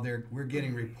 how we're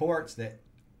getting reports that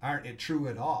aren't true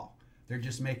at all. They're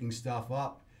just making stuff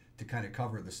up to kind of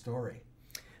cover the story.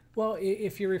 Well,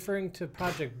 if you're referring to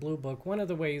Project Blue Book, one of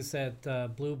the ways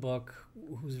that Blue Book,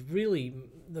 whose really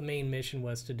the main mission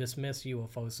was to dismiss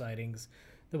UFO sightings,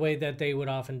 the way that they would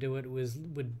often do it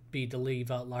would be to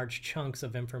leave out large chunks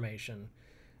of information.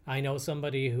 I know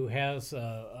somebody who has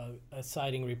a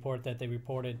sighting report that they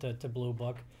reported to Blue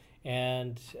Book,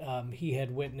 and he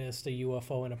had witnessed a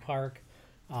UFO in a park,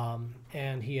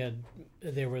 and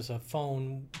there was a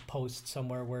phone post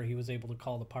somewhere where he was able to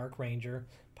call the park ranger.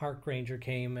 Park ranger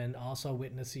came and also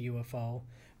witnessed a UFO,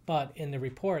 but in the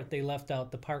report they left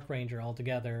out the park ranger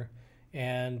altogether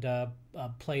and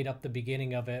played up the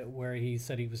beginning of it where he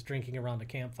said he was drinking around a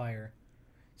campfire.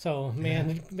 So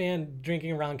man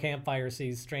drinking around campfire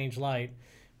sees strange light,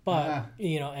 but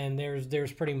and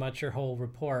there's pretty much your whole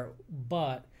report.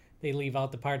 But they leave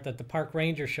out the part that the park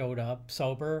ranger showed up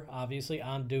sober, obviously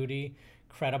on duty,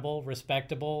 credible,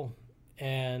 respectable,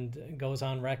 and goes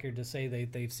on record to say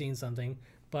they've seen something.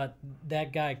 But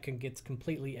that guy gets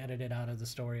completely edited out of the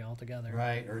story altogether.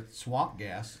 Right, or swamp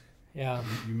gas. Yeah,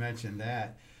 you mentioned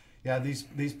that. Yeah,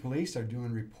 these police are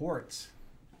doing reports,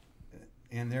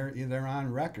 and they're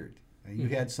on record. You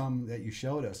had some that you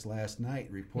showed us last night,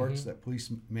 reports that police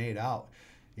made out.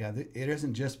 Yeah, it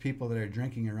isn't just people that are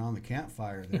drinking around the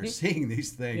campfire that are seeing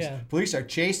these things. Yeah. Police are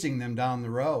chasing them down the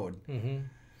road. Mm-hmm.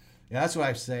 Yeah, that's what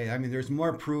I say. I mean, there's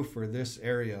more proof for this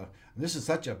area. This is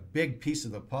such a big piece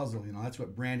of the puzzle. That's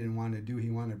what Brandon wanted to do. He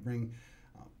wanted to bring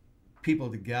people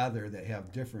together that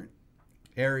have different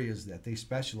areas that they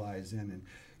specialize in and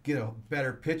get a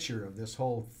better picture of this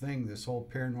whole thing, this whole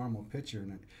paranormal picture.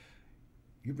 And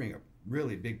you bring a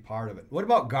really big part of it. What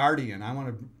about Guardian?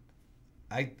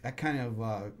 I kind of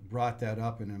brought that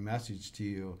up in a message to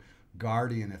you,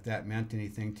 Guardian, if that meant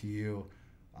anything to you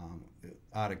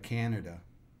out of Canada.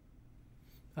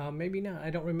 Maybe not.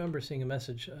 I don't remember seeing a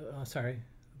message. Sorry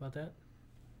about that.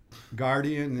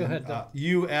 Guardian. Go ahead.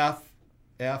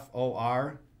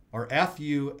 UFFOR or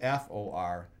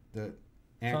FUFOR. The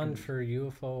Fund for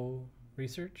UFO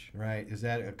Research. Right. Is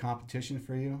that a competition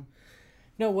for you?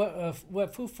 No.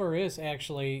 What FUFOR is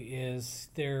actually is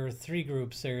there are three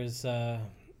groups. There's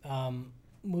MUFON,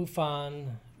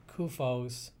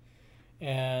 CUFOS,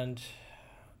 and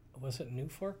was it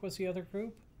NUFORC was the other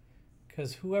group?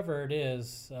 Because whoever it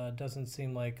is doesn't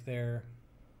seem like they're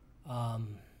I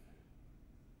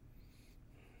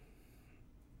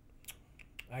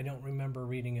don't remember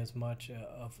reading as much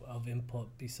of input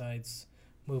besides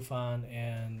MUFON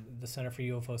and the Center for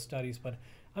UFO Studies, but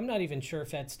I'm not even sure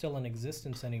if that's still in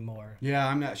existence anymore. Yeah,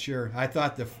 I'm not sure. I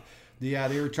thought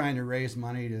they were trying to raise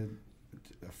money to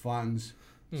funds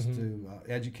to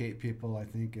educate people, I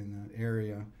think, in the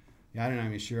area. Yeah, I'm not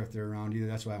even sure if they're around either.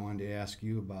 That's why I wanted to ask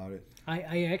you about it.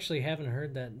 I actually haven't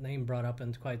heard that name brought up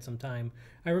in quite some time.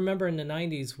 I remember in the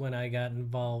 90s when I got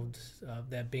involved,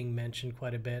 that being mentioned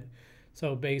quite a bit.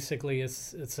 So basically,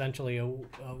 it's essentially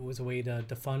was a way to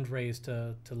fundraise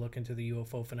to look into the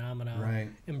UFO phenomena, right,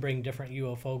 and bring different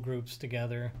UFO groups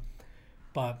together.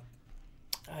 But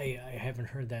I haven't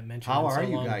heard that mentioned. How in so are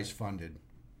you long. guys funded?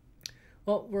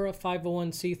 Well, we're a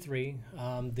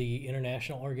 501c3. The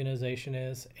international organization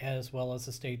is, as well as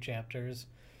the state chapters,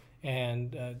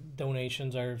 and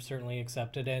donations are certainly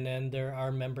accepted. And then there are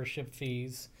membership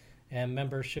fees. And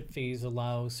membership fees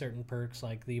allow certain perks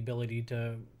like the ability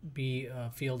to be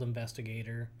a field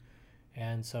investigator.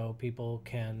 And so people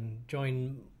can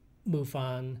join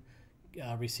MUFON,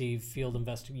 receive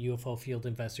UFO field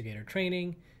investigator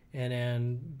training, and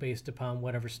then based upon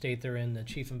whatever state they're in, the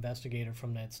chief investigator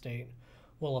from that state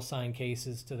will assign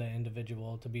cases to the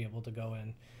individual to be able to go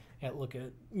in and look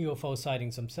at UFO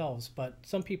sightings themselves. But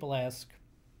some people ask,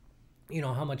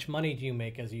 how much money do you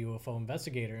make as a UFO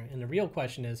investigator? And the real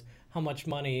question is, how much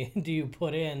money do you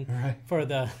put in for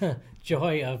the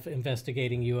joy of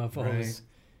investigating UFOs? Right.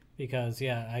 Because,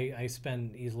 I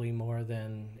spend easily more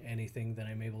than anything that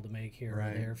I'm able to make here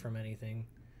or there from anything.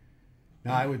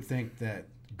 Now, I would think that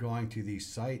going to these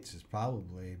sites is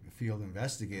probably a field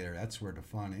investigator. That's where the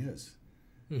fun is.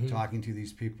 Mm-hmm. Talking to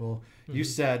these people. Mm-hmm. You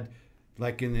said,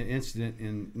 like in the incident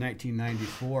in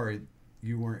 1994,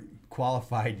 you weren't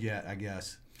qualified yet, I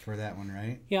guess, for that one,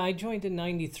 right? Yeah, I joined in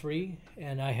 '93,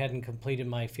 and I hadn't completed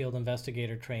my field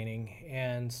investigator training.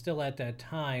 And still at that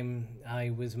time, I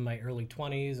was in my early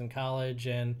 20s in college,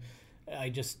 and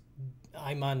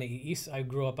I'm on the east. I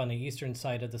grew up on the eastern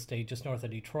side of the state, just north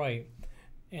of Detroit.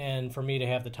 And for me to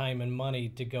have the time and money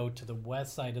to go to the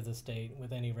west side of the state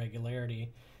with any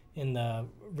regularity, in the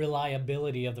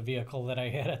reliability of the vehicle that I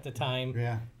had at the time,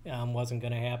 wasn't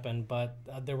going to happen.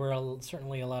 But there were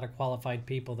certainly a lot of qualified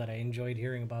people that I enjoyed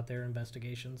hearing about their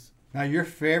investigations. Now, your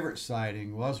favorite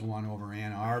sighting was one over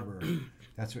Ann Arbor.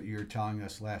 That's what you were telling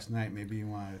us last night. Maybe you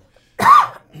want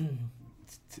to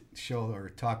show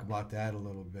or talk about that a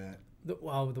little bit. The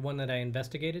one that I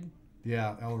investigated?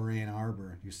 Yeah, over Ann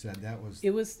Arbor. You said that was...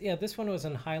 This one was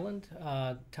in Highland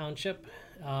Township.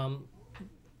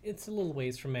 It's a little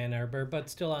ways from Ann Arbor, but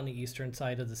still on the eastern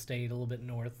side of the state, a little bit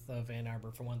north of Ann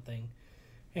Arbor for one thing.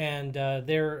 And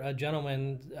there, a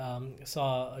gentleman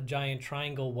saw a giant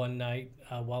triangle one night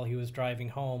while he was driving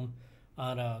home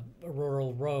on a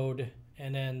rural road.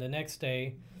 And then the next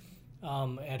day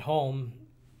at home,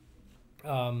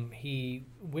 he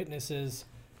witnesses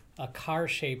a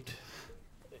car-shaped,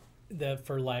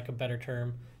 for lack of a better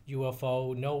term,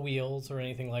 UFO, no wheels or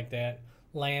anything like that,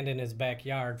 land in his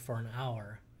backyard for an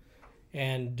hour.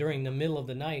 And during the middle of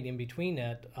the night, in between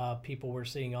that, people were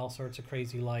seeing all sorts of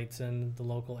crazy lights in the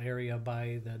local area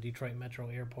by the Detroit Metro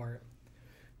Airport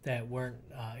that weren't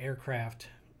aircraft.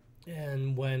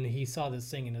 And when he saw this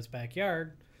thing in his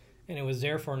backyard, and it was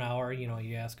there for an hour,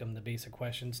 you ask him the basic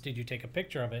questions, did you take a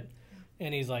picture of it?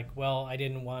 And he's like, well, I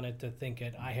didn't want it to think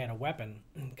I had a weapon,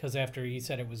 because after he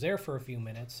said it was there for a few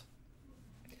minutes,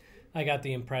 I got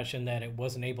the impression that it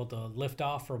wasn't able to lift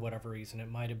off for whatever reason. It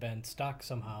might have been stuck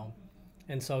somehow.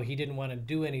 And so he didn't want to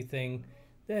do anything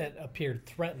that appeared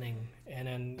threatening. And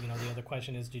then, the other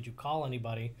question is, did you call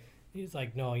anybody? He's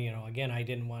like, no, again, I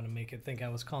didn't want to make it think I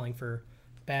was calling for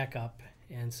backup.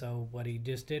 And so what he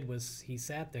just did was he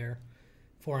sat there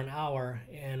for an hour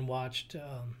and watched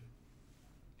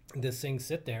this thing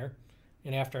sit there.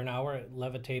 And after an hour, it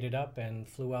levitated up and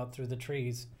flew out through the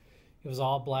trees. It was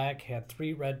all black, had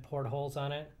 3 red portholes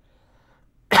on it.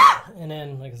 And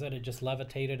then, like I said, it just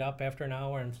levitated up after an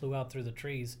hour and flew out through the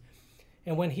trees.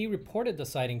 And when he reported the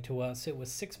sighting to us, it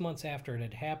was 6 months after it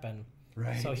had happened.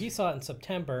 Right. So he saw it in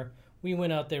September. We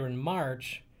went out there in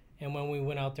March. And when we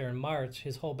went out there in March,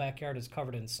 his whole backyard is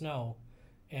covered in snow.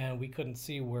 And we couldn't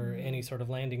see where any sort of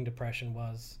landing depression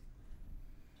was.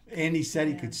 And he said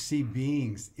he could see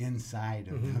beings inside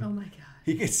of them. Oh, my God.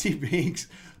 He could see beings,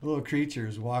 little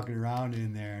creatures walking around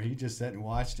in there. He just sat and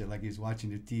watched it like he was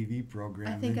watching a TV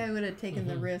program. I think I would have taken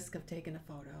the risk of taking a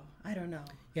photo. I don't know.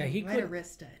 Yeah, he might have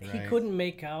risked it. He couldn't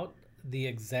make out the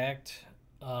exact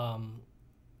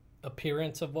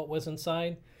appearance of what was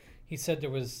inside. He said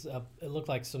there was, it looked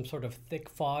like some sort of thick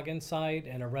fog inside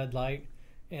and a red light,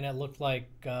 and it looked like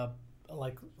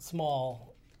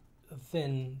small,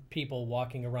 thin people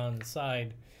walking around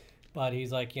inside. But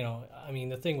he's like,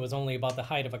 the thing was only about the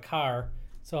height of a car,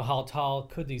 so how tall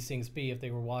could these things be if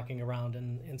they were walking around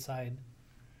inside?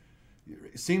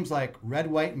 It seems like red,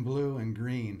 white, and blue and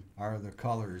green are the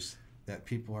colors that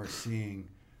people are seeing.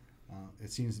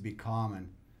 It seems to be common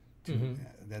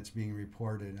that's being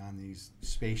reported on these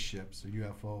spaceships or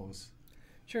UFOs.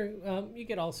 Sure, you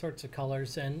get all sorts of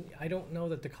colors, and I don't know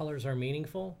that the colors are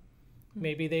meaningful.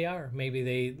 Maybe they are. Maybe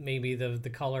the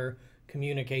color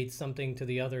communicates something to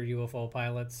the other UFO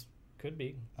pilots. Could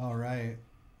be. All right.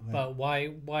 But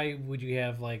why would you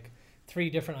have 3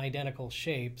 different identical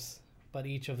shapes, but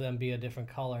each of them be a different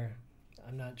color?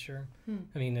 I'm not sure.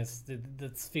 I mean,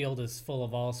 this field is full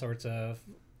of all sorts of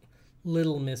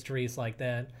little mysteries like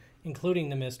that, including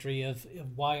the mystery of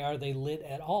why are they lit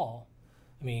at all?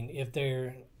 I mean, if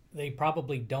they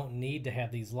probably don't need to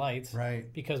have these lights.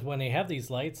 Right. Because when they have these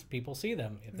lights, people see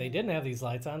them. If they didn't have these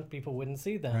lights on, people wouldn't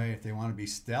see them. Right. If they want to be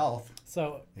stealth,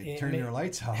 so they turn their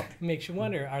lights out. Makes you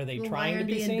wonder, are they trying to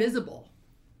be seen? seen? Invisible?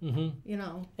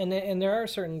 Mm-hmm. And there are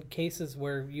certain cases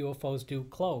where UFOs do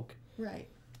cloak. Right.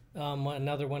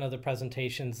 Another one of the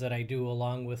presentations that I do,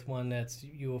 along with one that's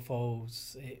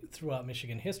UFOs throughout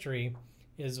Michigan history,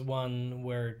 is one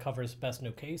where it covers best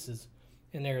new cases.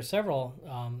 And there are several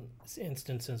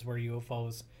instances where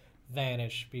UFOs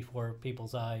vanish before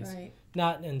people's eyes. Right.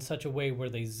 Not in such a way where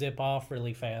they zip off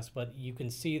really fast, but you can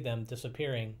see them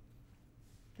disappearing.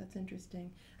 That's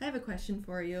interesting. I have a question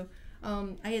for you.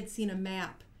 I had seen a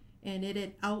map, and it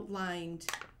had outlined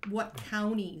what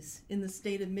counties in the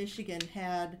state of Michigan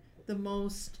had the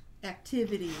most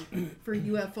activity for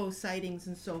UFO sightings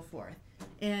and so forth.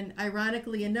 And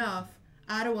ironically enough,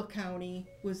 Ottawa County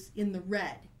was in the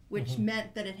red, which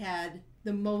meant that it had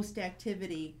the most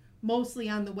activity, mostly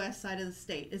on the west side of the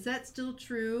state. Is that still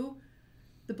true?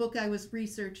 The book I was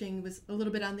researching was a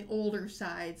little bit on the older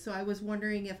side, so I was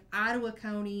wondering if Ottawa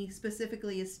County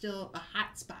specifically is still a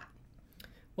hot spot.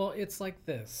 Well, it's like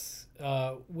this.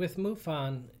 With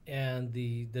MUFON and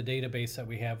the database that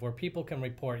we have where people can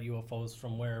report UFOs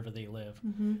from wherever they live,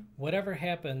 whatever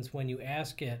happens when you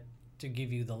ask it to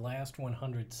give you the last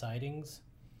 100 sightings,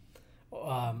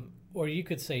 or you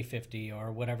could say 50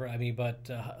 or whatever, I mean, but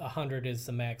 100 is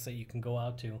the max that you can go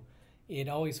out to. It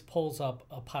always pulls up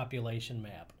a population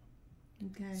map.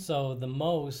 Okay. So the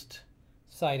most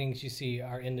sightings you see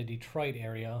are in the Detroit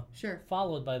area, Sure.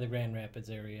 followed by the Grand Rapids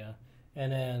area, and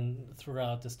then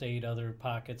throughout the state, other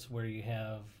pockets where you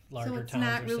have larger So it's towns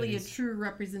not or really cities. a true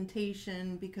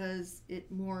representation because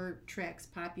it more tracks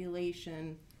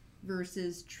population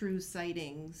versus true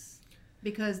sightings.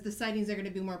 Because the sightings are going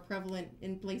to be more prevalent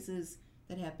in places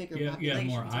that have bigger You populations. have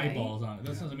more right? eyeballs on it.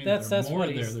 That doesn't mean That's there's more what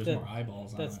there. he's- There's that- more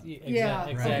eyeballs on That's it. Yeah.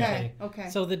 exactly. Okay.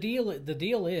 So the deal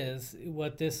is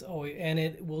what this and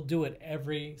it will do it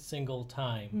every single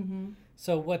time. Mm-hmm.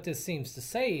 So what this seems to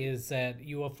say is that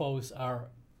UFOs are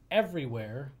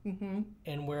everywhere, Mm-hmm.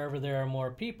 and wherever there are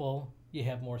more people, you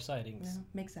have more sightings. Yeah,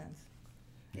 makes sense.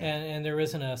 And there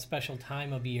isn't a special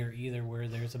time of year either where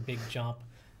there's a big jump.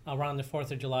 Around the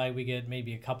 4th of July, we get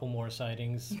maybe a couple more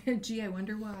sightings. Gee, I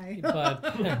wonder why.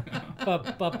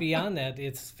 But beyond that,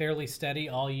 it's fairly steady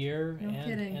all year No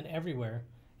kidding. and everywhere.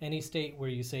 Any state where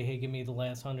you say, hey, give me the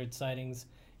last 100 sightings,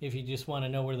 if you just want to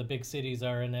know where the big cities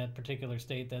are in that particular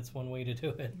state, that's one way to do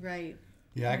it. Right.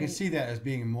 Yeah, I can Right. see that as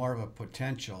being more of a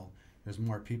potential. There's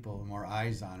more people, more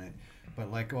eyes on it.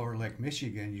 But like over Lake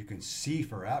Michigan, you can see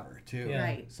forever too. Yeah.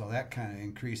 Right. So that kind of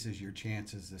increases your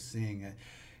chances of seeing it.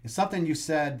 It's something you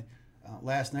said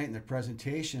last night in the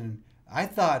presentation. I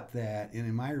thought that, and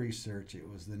in my research, it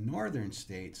was the northern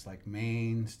states like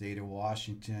Maine, state of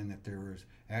Washington, that there was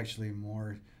actually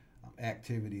more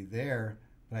activity there.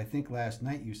 But I think last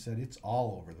night you said it's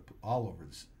all over the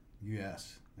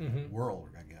U.S. World,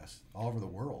 I guess, all over the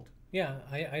world. Yeah,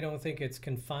 I don't think it's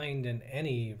confined in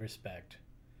any respect.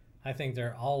 I think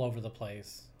they're all over the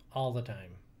place, all the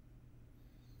time.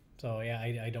 So, yeah,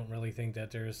 I don't really think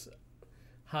that there's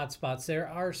hot spots. There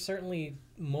are certainly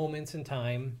moments in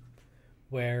time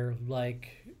where,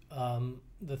 like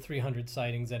the 300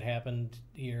 sightings that happened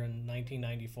here in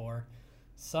 1994,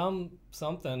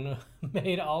 something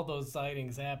made all those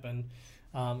sightings happen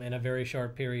in a very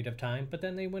short period of time, but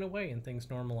then they went away and things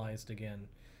normalized again.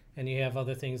 And you have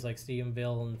other things like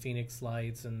Stephenville and Phoenix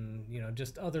Lights and,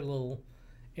 just other little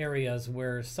areas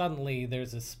where suddenly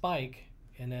there's a spike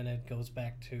and then it goes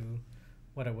back to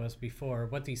what it was before.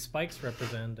 What these spikes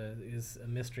represent is a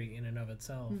mystery in and of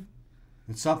itself.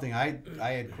 It's something I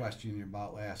had questioned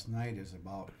about last night is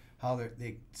about how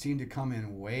they seem to come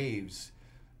in waves,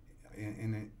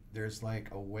 and there's like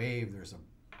a wave.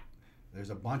 There's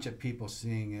a bunch of people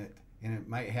seeing it, and it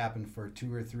might happen for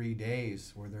 2 or 3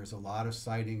 days where there's a lot of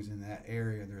sightings in that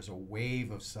area. There's a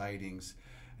wave of sightings,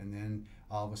 and then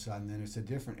all of a sudden, then it's a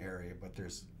different area, but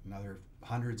there's another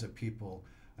hundreds of people,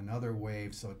 another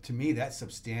wave. So to me, that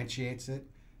substantiates it,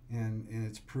 and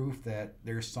it's proof that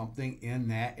there's something in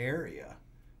that area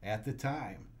at the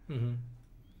time. Mm-hmm.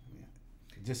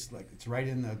 Just like it's right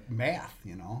in the math,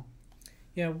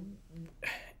 Yeah,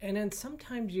 and then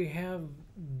sometimes you have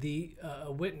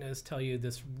a witness tell you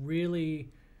this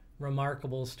really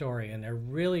remarkable story, and they're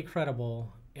really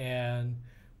credible. And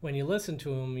when you listen to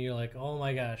them, you're like, "Oh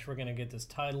my gosh, we're gonna get this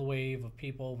tidal wave of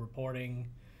people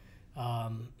reporting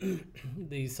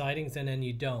these sightings," and then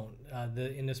you don't.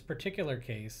 In this particular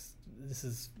case, this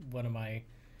is one of my,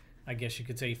 I guess you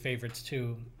could say, favorites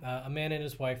too. A man and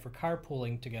his wife were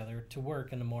carpooling together to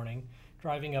work in the morning,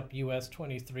 driving up US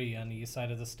 23 on the east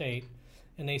side of the state,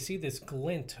 and they see this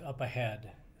glint up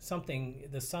ahead.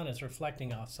 The sun is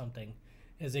reflecting off something.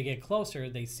 As they get closer,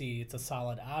 they see it's a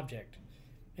solid object,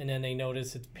 and then they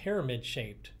notice it's pyramid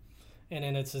shaped, and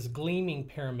then it's this gleaming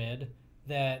pyramid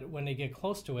that, when they get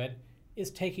close to it,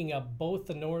 is taking up both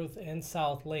the north and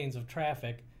south lanes of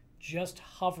traffic, just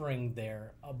hovering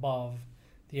there above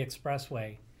the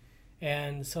expressway.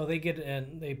 And so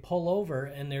they pull over,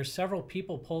 and there's several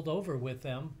people pulled over with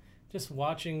them, just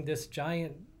watching this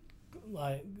giant,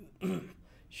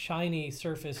 shiny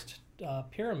surfaced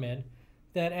pyramid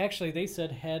that actually he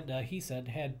said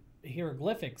had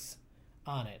hieroglyphics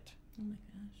on it. Oh my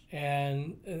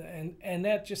gosh. And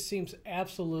that just seems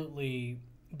absolutely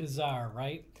bizarre,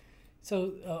 right?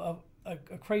 So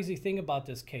a crazy thing about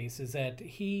this case is that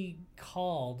he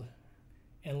called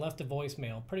and left a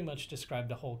voicemail, pretty much described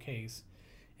the whole case.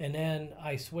 And then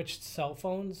I switched cell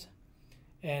phones,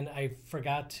 And I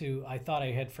thought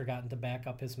I had forgotten to back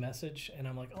up his message. And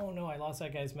I'm like, oh no, I lost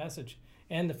that guy's message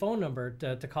and the phone number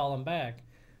to call him back.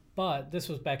 But this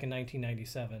was back in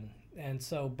 1997. And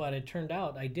so, but it turned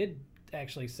out I did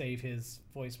actually save his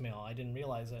voicemail. I didn't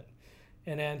realize it.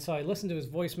 And then, so I listened to his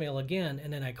voicemail again,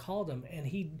 and then I called him,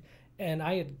 and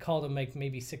I had called him like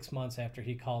maybe 6 months after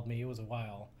he called me. It was a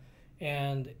while.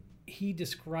 And he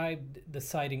described the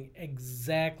sighting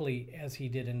exactly as he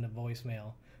did in the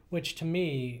voicemail, which to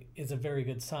me is a very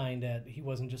good sign that he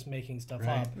wasn't just making stuff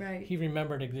up. Right. He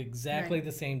remembered exactly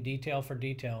the same detail for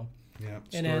detail. Yeah,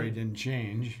 And story didn't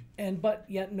change. But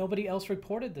yet nobody else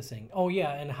reported this thing. Oh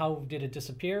yeah, and how did it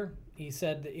disappear? He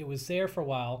said that it was there for a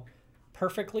while,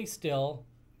 perfectly still,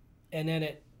 and then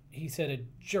he said it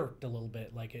jerked a little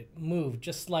bit, like it moved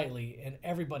just slightly, and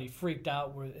everybody freaked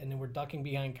out, and they were ducking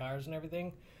behind cars and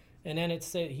everything. And then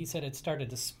he said it started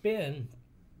to spin,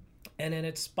 and then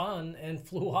it spun and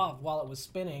flew off while it was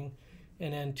spinning,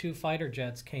 and then 2 fighter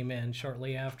jets came in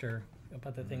shortly after,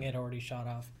 but the thing had already shot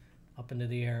off up into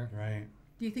the air. Right.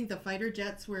 Do you think the fighter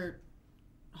jets were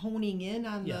honing in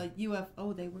on the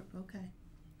UFO? They were, okay.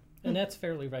 And that's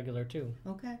fairly regular too.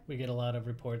 Okay. We get a lot of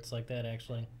reports like that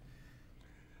actually.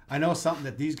 I know something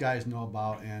that these guys know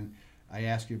about, and I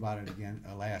asked you about it again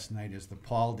last night, is the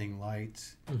Paulding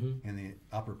Lights in the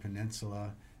Upper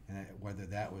Peninsula, and whether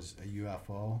that was a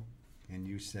UFO, and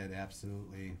you said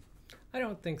absolutely. I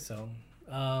don't think so.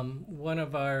 One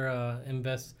of our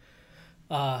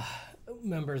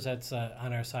members that's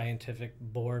on our scientific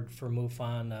board for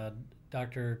MUFON,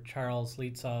 Dr. Charles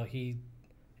Lietzow, he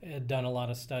had done a lot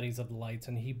of studies of the lights,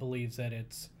 and he believes that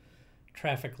it's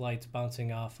traffic lights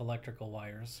bouncing off electrical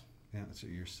wires. Yeah, that's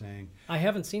what you're saying. I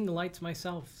haven't seen the lights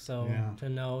myself, so Yeah. to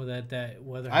know that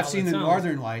whether I've how seen it the sounds-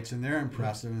 northern lights, and they're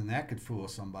impressive, and that could fool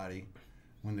somebody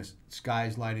when the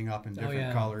sky's lighting up in different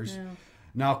yeah. colors. Yeah.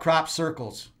 Now, crop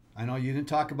circles. I know you didn't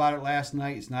talk about it last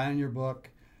night. It's not in your book.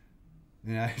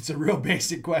 Yeah, it's a real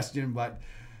basic question, but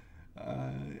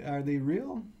are they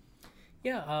real?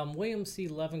 Yeah, William C.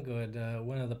 Levengood,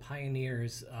 one of the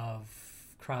pioneers of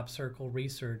crop circle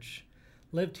research,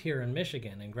 lived here in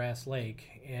Michigan, in Grass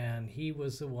Lake, and he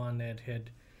was the one that had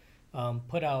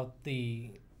put out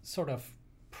the sort of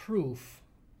proof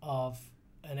of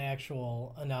an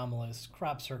actual anomalous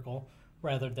crop circle,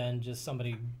 rather than just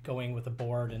somebody going with a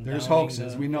board and There's downing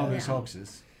hoaxes. the- We know yeah. there's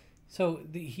hoaxes. So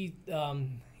he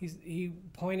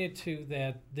pointed to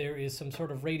that there is some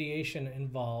sort of radiation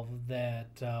involved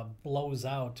that blows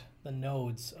out the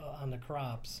nodes on the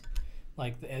crops,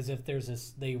 like as if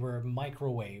they were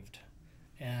microwaved,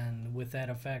 and with that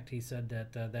effect, he said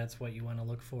that that's what you want to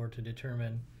look for to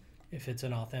determine if it's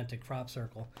an authentic crop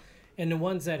circle. And the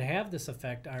ones that have this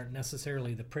effect aren't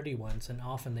necessarily the pretty ones, and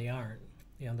often they aren't.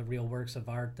 You know, the real works of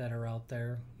art that are out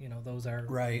there, you know, those are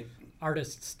Right.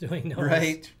 artists doing those.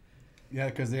 Right. Yeah,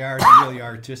 because they are really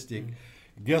artistic.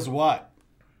 Guess what?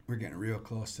 We're getting real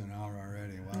close to an hour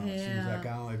already. Wow. It seems Yeah. like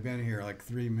I've only been here like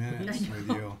 3 minutes with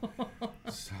you.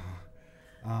 So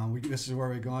this is where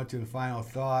we go into the final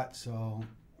thought. So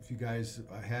if you guys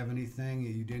have anything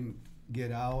that you didn't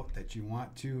get out that you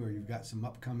want to, or you've got some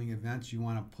upcoming events you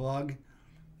want to plug,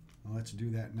 well, let's do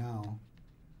that now.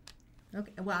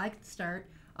 Okay, well, I can start.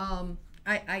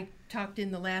 I talked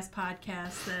in the last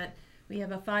podcast that we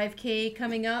have a 5K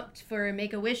coming up for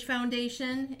Make-A-Wish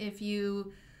Foundation. If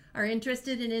you are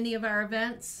interested in any of our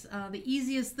events, the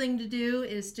easiest thing to do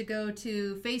is to go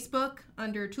to Facebook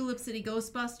under Tulip City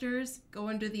Ghostbusters, go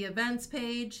under the events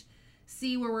page,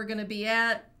 see where we're going to be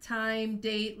at, time,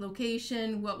 date,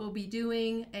 location, what we'll be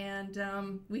doing,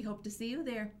 and we hope to see you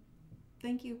there.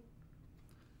 Thank you.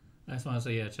 I just want to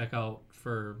say, check out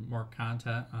for more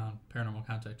content on Paranormal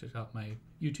Contact. Check out my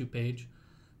YouTube page,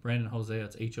 Brandon Jose.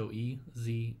 That's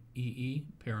HOEZEE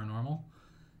Paranormal,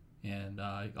 and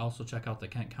also check out the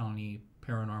Kent County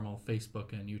Paranormal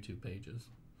Facebook and YouTube pages.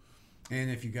 And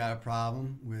if you got a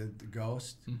problem with the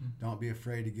ghost, don't be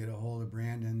afraid to get a hold of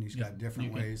Brandon. He's got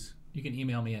different ways. You can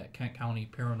email me at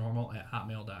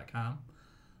kentcountyparanormal@hotmail.com.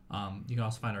 You can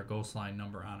also find our ghost line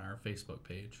number on our Facebook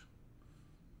page.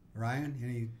 Ryan,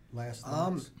 any last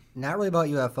thoughts? Not really about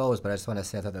UFOs, but I just want to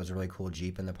say I thought that was a really cool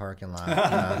Jeep in the parking lot.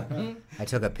 I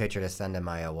took a picture to send to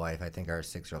my wife. I think our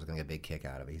 6-year-old's gonna get a big kick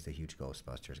out of it. He's a huge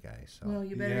Ghostbusters guy. So Well,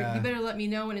 you better let me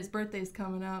know when his birthday's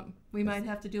coming up. We might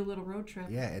have to do a little road trip.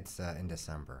 yeah, it's in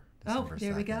December. Oh, December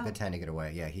there we 2nd. go. Good time to get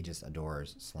away. Yeah, he just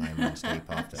adores Slimer and Stay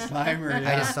Puft. Slimer, I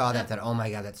yeah. just saw that. Oh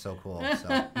my God, that's so cool. So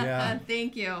Yeah.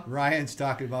 Thank you. Ryan's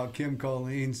talking about Kim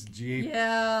Colleen's Jeep,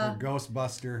 Yeah. her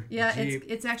Ghostbuster Yeah, Jeep.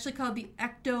 it's actually called the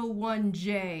Ecto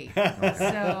 1J.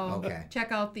 So Okay.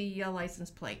 check out the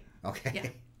license plate. okay. Yeah.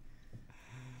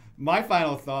 My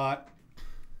final thought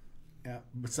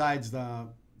besides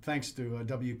thanks to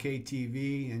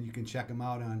WKTV, and you can check them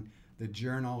out on the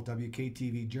Journal,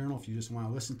 WKTV Journal. If you just want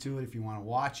to listen to it, if you want to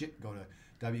watch it, go to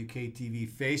WKTV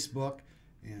Facebook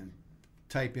and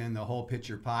type in the Whole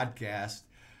Picture Podcast.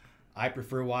 I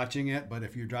prefer watching it, but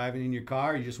if you're driving in your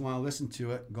car, you just want to listen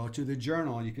to it, go to the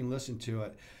Journal and you can listen to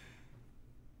it.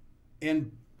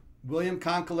 In William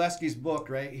Konkoleski's book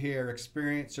right here,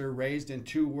 Experiencer Raised in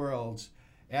Two Worlds,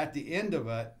 at the end of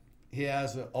it, he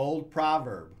has an old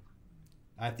proverb.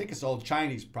 I think it's an old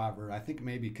Chinese proverb. I think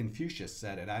maybe Confucius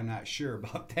said it. I'm not sure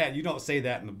about that. You don't say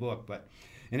that in the book,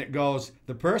 and it goes,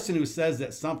 the person who says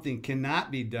that something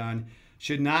cannot be done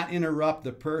should not interrupt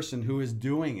the person who is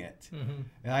doing it. Mm-hmm.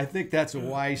 And I think that's a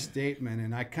wise statement,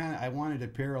 and I wanted to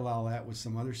parallel that with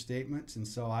some other statements. And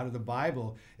so out of the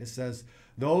Bible, it says,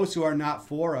 those who are not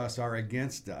for us are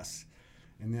against us.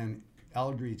 And then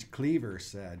Eldridge Cleaver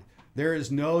said, there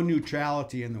is no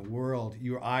neutrality in the world.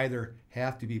 You either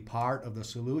have to be part of the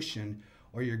solution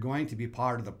or you're going to be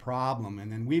part of the problem. And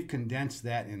then we've condensed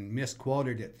that and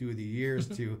misquoted it through the years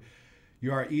to,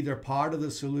 you are either part of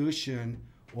the solution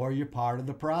or you're part of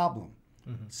the problem.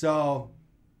 Mm-hmm. So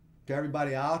to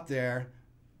everybody out there,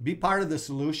 be part of the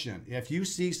solution. If you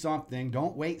see something,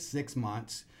 don't wait 6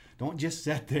 months. Don't just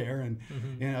sit there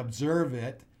and observe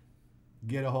it.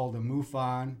 Get a hold of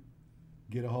MUFON,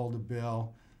 get a hold of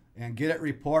Bill, and get it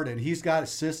reported. He's got a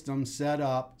system set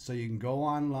up so you can go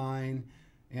online,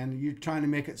 and you're trying to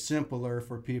make it simpler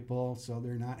for people so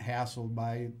they're not hassled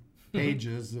by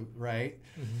pages, right?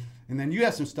 Mm-hmm. And then you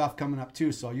have some stuff coming up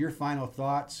too. So your final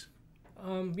thoughts?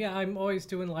 Yeah, I'm always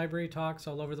doing library talks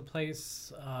all over the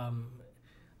place.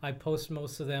 I post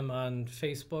most of them on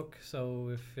Facebook. So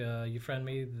if you friend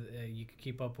me, you can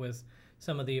keep up with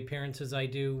some of the appearances I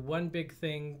do. One big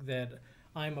thing that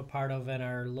I'm a part of in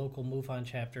our local MUFON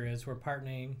chapter is we're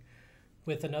partnering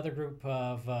with another group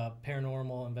of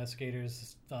paranormal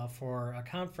investigators for a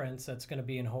conference that's going to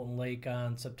be in Houghton Lake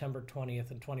on September 20th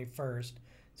and 21st.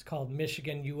 It's called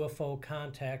Michigan UFO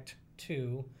Contact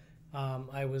 2.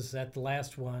 I was at the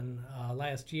last one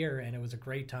last year, and it was a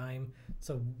great time. It's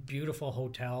a beautiful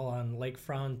hotel on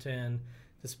lakefront, and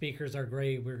the speakers are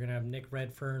great. We're going to have Nick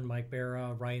Redfern, Mike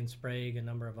Barra, Ryan Sprague, a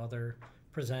number of other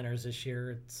presenters this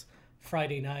year. It's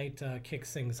Friday night,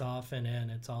 kicks things off, and then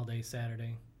it's all day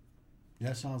Saturday.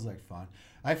 That sounds like fun.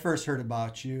 I first heard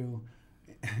about you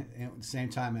at the same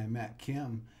time I met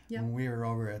Kim when we were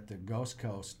over at the Ghost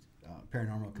Coast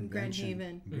Paranormal Convention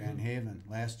in Grand Haven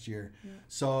last year. Yeah.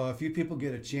 So if you people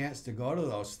get a chance to go to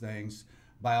those things,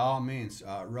 by all means,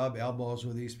 rub elbows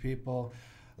with these people.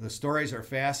 The stories are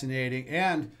fascinating.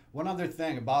 And one other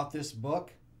thing about this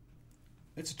book,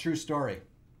 it's a true story.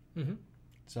 Mm-hmm.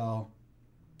 So,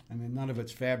 I mean, none of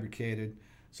it's fabricated.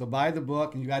 So buy the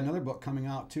book, and you got another book coming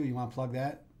out too. You want to plug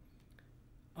that?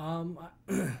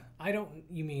 I don't.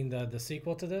 You mean the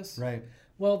sequel to this? Right.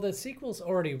 Well, the sequel's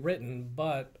already written,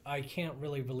 but I can't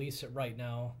really release it right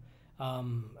now.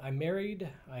 I'm married.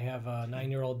 I have a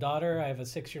 9-year-old daughter. I have a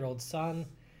 6-year-old son,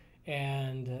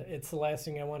 and it's the last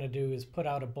thing I want to do is put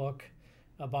out a book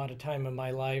about a time in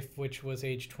my life, which was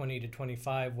age 20 to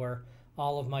 25, where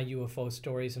all of my UFO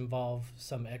stories involve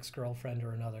some ex-girlfriend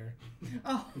or another.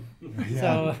 Oh.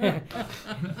 So,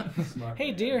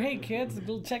 hey, dear, hey, kids,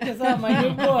 check this out, my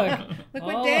new book. Look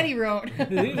what Daddy wrote.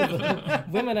 These are the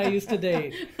women I used to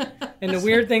date. And the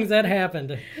weird things that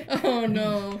happened. Oh,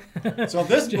 no. So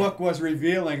this book was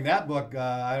revealing. That book,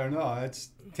 I don't know, it's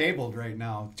tabled right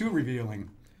now. Too revealing.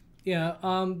 Yeah,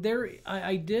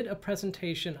 I did a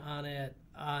presentation on it,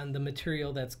 on the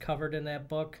material that's covered in that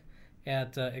book,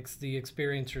 at the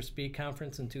Experiencer Speak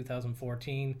Conference in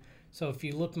 2014. So if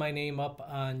you look my name up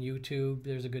on YouTube,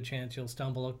 there's a good chance you'll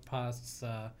stumble across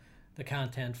the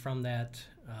content from that,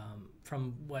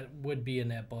 from what would be in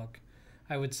that book.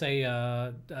 I would say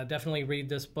definitely read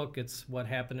this book. It's what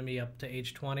happened to me up to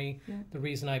age 20. Yeah. The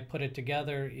reason I put it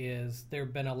together is there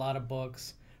have been a lot of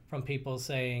books from people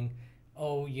saying,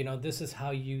 oh, you know, this is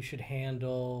how you should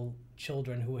handle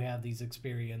children who have these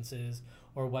experiences,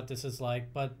 or what this is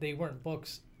like, but they weren't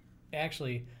books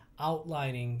actually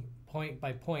outlining point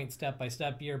by point, step by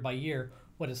step, year by year,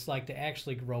 what it's like to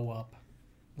actually grow up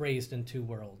raised in two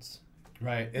worlds.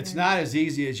 Right. It's not as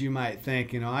easy as you might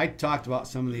think. You know, I talked about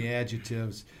some of the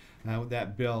adjectives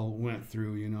that Bill went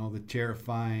through, you know, the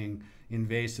terrifying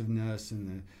invasiveness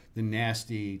and the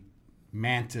nasty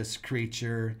mantis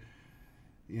creature.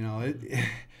 You know,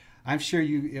 I'm sure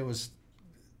it was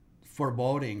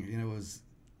foreboding. You know,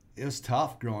 it was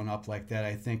tough growing up like that,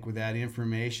 I think, with that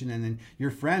information. And then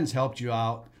your friends helped you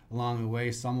out along the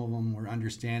way. Some of them were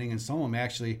understanding, and some of them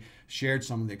actually shared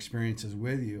some of the experiences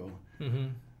with you. Mm-hmm.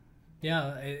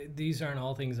 Yeah, these aren't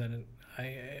all things that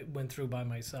I went through by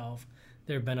myself.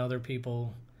 There have been other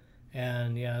people,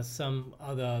 and yeah, some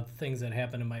of the things that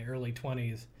happened in my early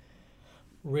 20s,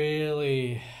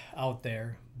 really out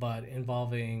there, but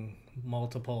involving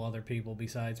multiple other people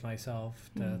besides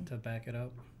myself to back it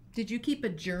up. Did you keep a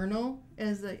journal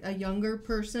as a younger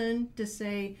person to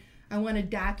say, I want to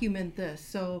document this,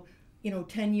 so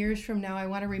 10 years from now I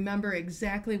want to remember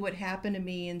exactly what happened to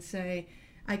me and say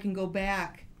I can go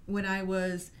back when I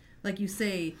was, like you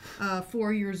say,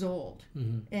 4 years old,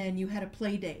 and you had a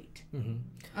play date.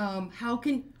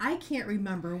 I can't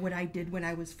remember what I did when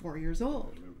I was 4 years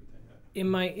old. In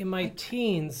my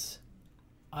teens,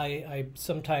 I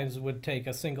sometimes would take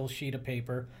a single sheet of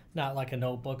paper, not like a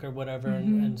notebook or whatever,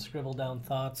 and scribble down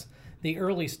thoughts. The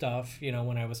early stuff,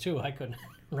 when I was 2, I couldn't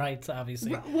write,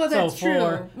 obviously. Well, that's so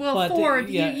 4, true. Well, but, 4,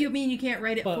 yeah, you mean you can't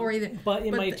write it 4 either. But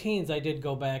in my teens, I did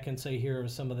go back and say, here are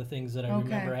some of the things that I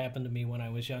remember happened to me when I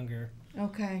was younger.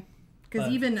 Okay. Because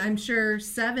even, I'm sure,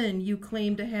 7, you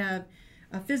claim to have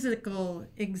a physical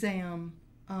exam.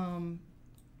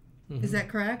 Is that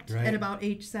correct? Right. At about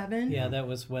age 7? Yeah, that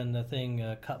was when the thing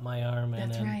cut my arm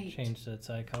and That's then right. changed its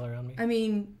eye color on me. I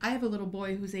mean, I have a little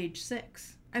boy who's age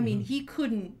 6. I mean, he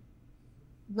couldn't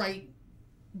write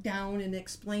down and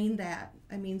explain that.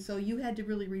 I mean, so you had to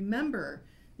really remember.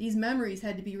 These memories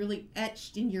had to be really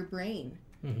etched in your brain.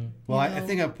 Well, I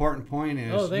think an important point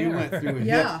is they you are. went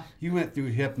through you went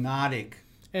through hypnotic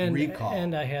recall.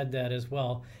 And I had that as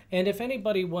well. And if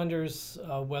anybody wonders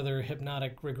whether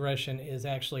hypnotic regression is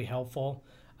actually helpful,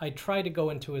 I try to go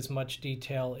into as much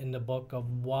detail in the book of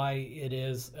why it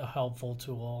is a helpful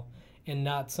tool and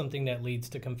not something that leads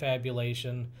to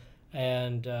confabulation,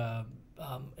 and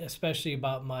especially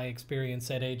about my experience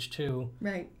at age 2.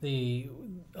 Right.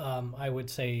 I would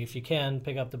say if you can,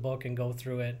 pick up the book and go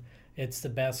through it. It's the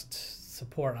best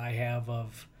support I have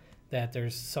of that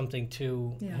there's something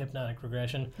to hypnotic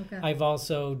regression. Okay. I've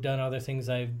also done other things.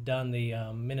 I've done the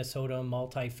Minnesota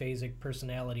Multiphasic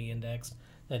Personality Index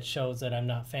that shows that I'm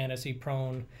not fantasy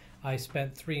prone. I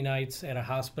spent 3 nights at a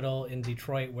hospital in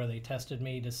Detroit where they tested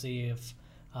me to see if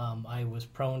I was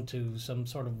prone to some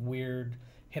sort of weird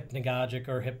hypnagogic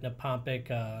or hypnopompic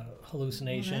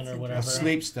hallucination or whatever. A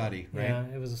sleep study, right? Yeah,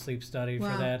 it was a sleep study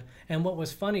for that. And what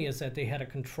was funny is that they had a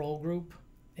control group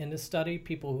in the study,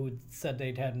 people who said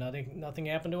they'd had nothing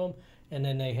happen to them, and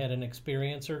then they had an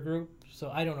experiencer group. So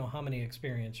I don't know how many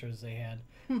experiencers they had.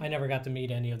 I never got to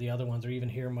meet any of the other ones or even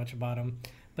hear much about them.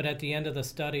 But at the end of the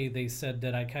study, they said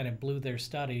that I kind of blew their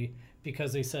study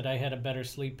because they said I had a better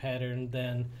sleep pattern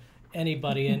than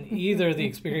anybody in either the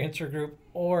experiencer group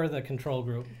or the control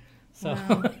group. So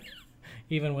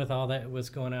even with all that was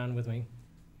going on with me.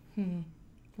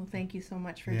 Well, thank you so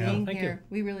much for being Thank here.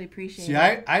 We really appreciate See,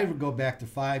 it. I would go back to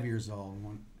 5 years old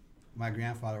when my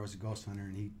grandfather was a ghost hunter,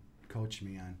 and he coached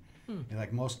me on, and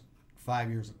like most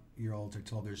 5-year-olds are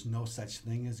told there's no such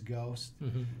thing as ghosts,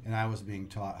 and I was being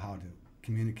taught how to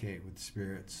communicate with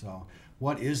spirits. So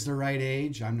what is the right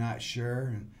age? I'm not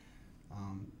sure. And,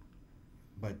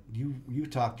 but you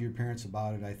talked to your parents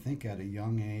about it, I think, at a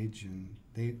young age, and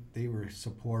they were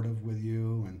supportive with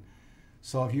you. And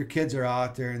so if your kids are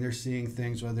out there and they're seeing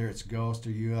things, whether it's ghosts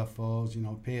or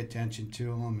UFOs, pay attention to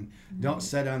them, and don't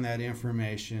sit on that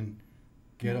information.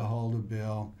 Get a hold of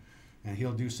Bill, and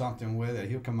he'll do something with it.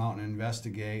 He'll come out and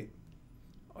investigate.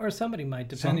 Or somebody might,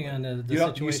 depending on the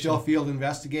situation. You still field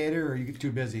investigator, or you get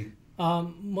too busy?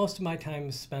 Most of my time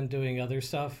is spent doing other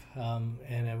stuff,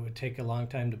 and it would take a long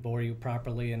time to bore you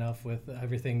properly enough with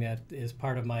everything that is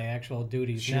part of my actual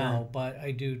duties now. But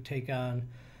I do take on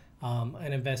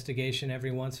an investigation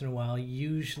every once in a while.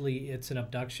 Usually it's an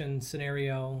abduction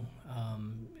scenario,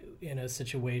 in a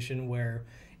situation where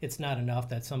it's not enough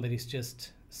that somebody's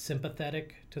just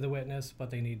sympathetic to the witness,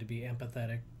 but they need to be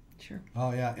empathetic. Sure.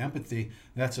 Oh, yeah, empathy.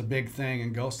 That's a big thing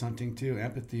in ghost hunting, too.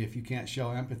 Empathy. If you can't show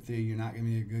empathy, you're not going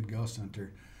to be a good ghost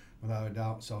hunter, without a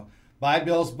doubt. So buy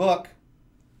Bill's book.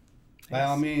 By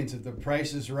all means, if the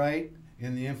price is right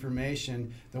and the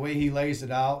information, the way he lays it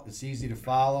out, it's easy to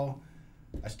follow.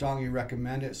 I strongly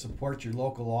recommend it. Support your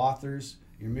local authors,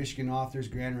 your Michigan authors,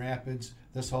 Grand Rapids,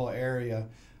 this whole area.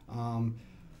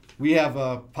 We have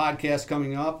a podcast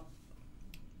coming up.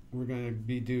 We're going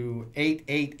to do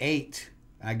 888.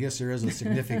 I guess there is a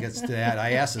significance to that.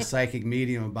 I asked a psychic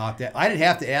medium about that. I didn't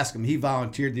have to ask him. He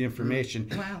volunteered the information.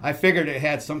 Wow. I figured it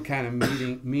had some kind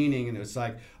of meaning, and it was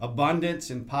like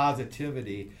abundance and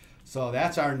positivity. So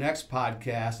that's our next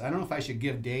podcast. I don't know if I should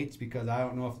give dates because I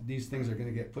don't know if these things are going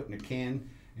to get put in a can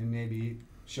and maybe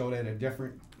showed at a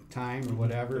different time or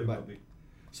whatever. But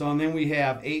so, and then we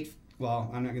have well,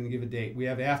 I'm not going to give a date. We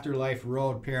have Afterlife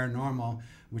Road Paranormal,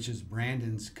 which is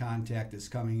Brandon's contact that's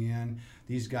coming in.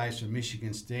 These guys from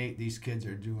Michigan State, these kids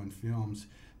are doing films.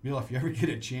 Bill, if you ever get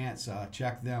a chance,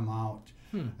 check them out.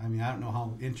 I mean, I don't know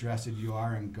how interested you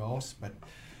are in ghosts, but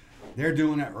they're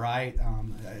doing it right.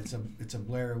 It's a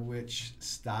Blair Witch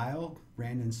style.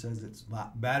 Brandon says it's a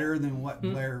lot better than what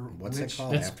Blair What's Witch. it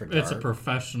called? After Dark? It's a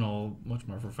professional, much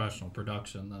more professional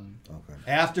production than. Okay.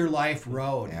 Afterlife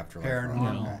Road Afterlife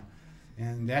Paranormal. Road.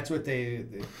 And that's what they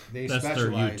That's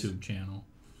specialize. their YouTube channel.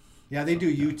 Yeah, they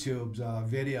do YouTube's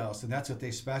videos, and that's what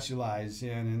they specialize in.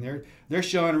 And they're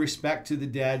showing respect to the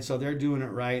dead, so they're doing it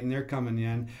right, and they're coming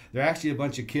in. They're actually a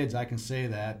bunch of kids. I can say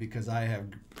that because I have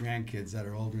grandkids that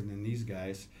are older than these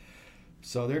guys.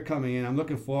 So they're coming in. I'm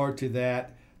looking forward to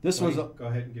that. This was Go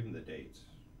ahead and give them the dates.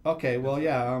 okay. Well,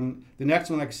 yeah. The next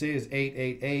one, like I say, is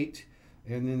 8/8/8,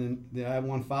 and then the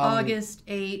one following August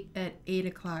 8 at 8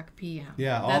 o'clock p.m.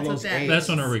 Yeah, all That's what those that eights. That's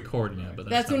when we're recording it, but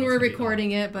That's not when what's we're gonna be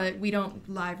recording it, but we don't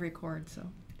live record, so.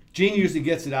 Gene usually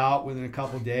gets it out within a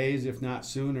couple days, if not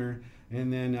sooner.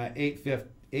 And then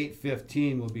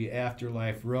 8/15 will be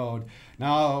Afterlife Road.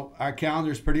 Now, our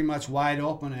calendar's pretty much wide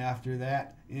open after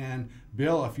that. And,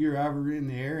 Bill, if you're ever in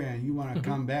the area and you want to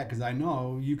come back, because I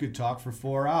know you could talk for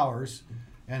 4 hours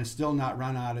and still not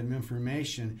run out of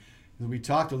information. We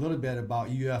talked a little bit about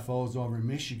UFOs over in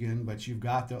Michigan, but you've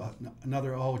got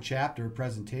another whole chapter of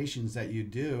presentations that you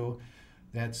do.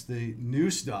 That's the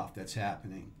new stuff that's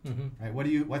happening, right?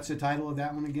 What's the title of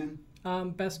that one again?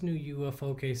 Best new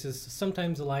UFO cases.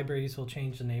 Sometimes the libraries will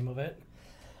change the name of it,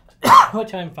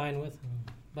 which I'm fine with,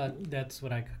 but that's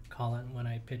what I call it when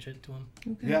I pitch it to them.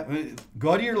 Okay. Yeah,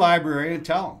 go to your library and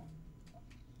tell them,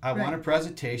 I want a Right.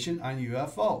 presentation on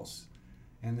UFOs.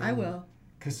 And then, I will.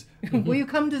 Because Will you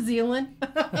come to Zealand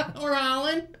or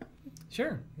Holland?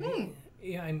 Sure.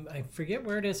 Yeah, I forget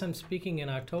where it is I'm speaking in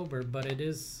October, but it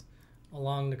is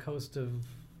along the coast of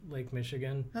Lake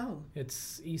Michigan. Oh.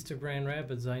 It's east of Grand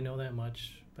Rapids, I know that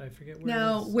much, but I forget where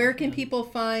Now, it is. where can Yeah. people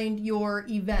find your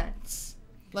events?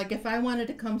 Like if I wanted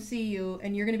to come see you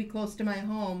and you're going to be close to my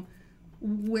home,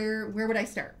 where would I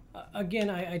start? Again,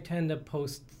 I tend to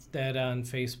post that on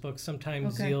Facebook.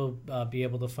 Sometimes Okay. you'll be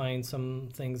able to find some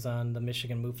things on the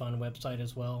Michigan MUFON website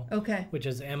as well, Okay. which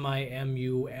is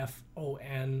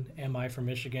MIMUFON, MI for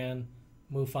Michigan,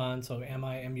 MUFON, so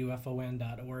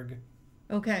MIMUFON.org.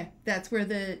 Okay. That's where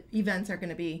the events are going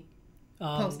to be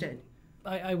posted.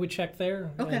 I would check there,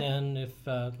 Okay. and then if,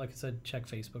 like I said, check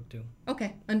Facebook too.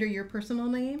 Okay. Under your personal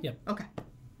name? Yep. Okay.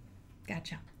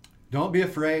 Gotcha. don't be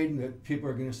afraid that people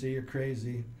are going to say you're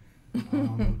crazy.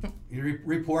 You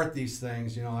report these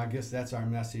things. I guess that's our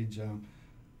message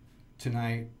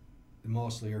tonight,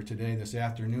 mostly, or today, this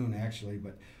afternoon, actually.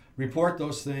 But report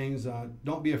those things.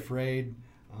 Don't be afraid.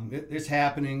 It's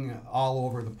happening all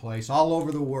over the place, all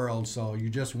over the world. So you're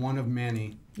just one of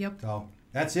many. Yep. So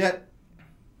that's it.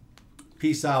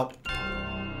 Peace out.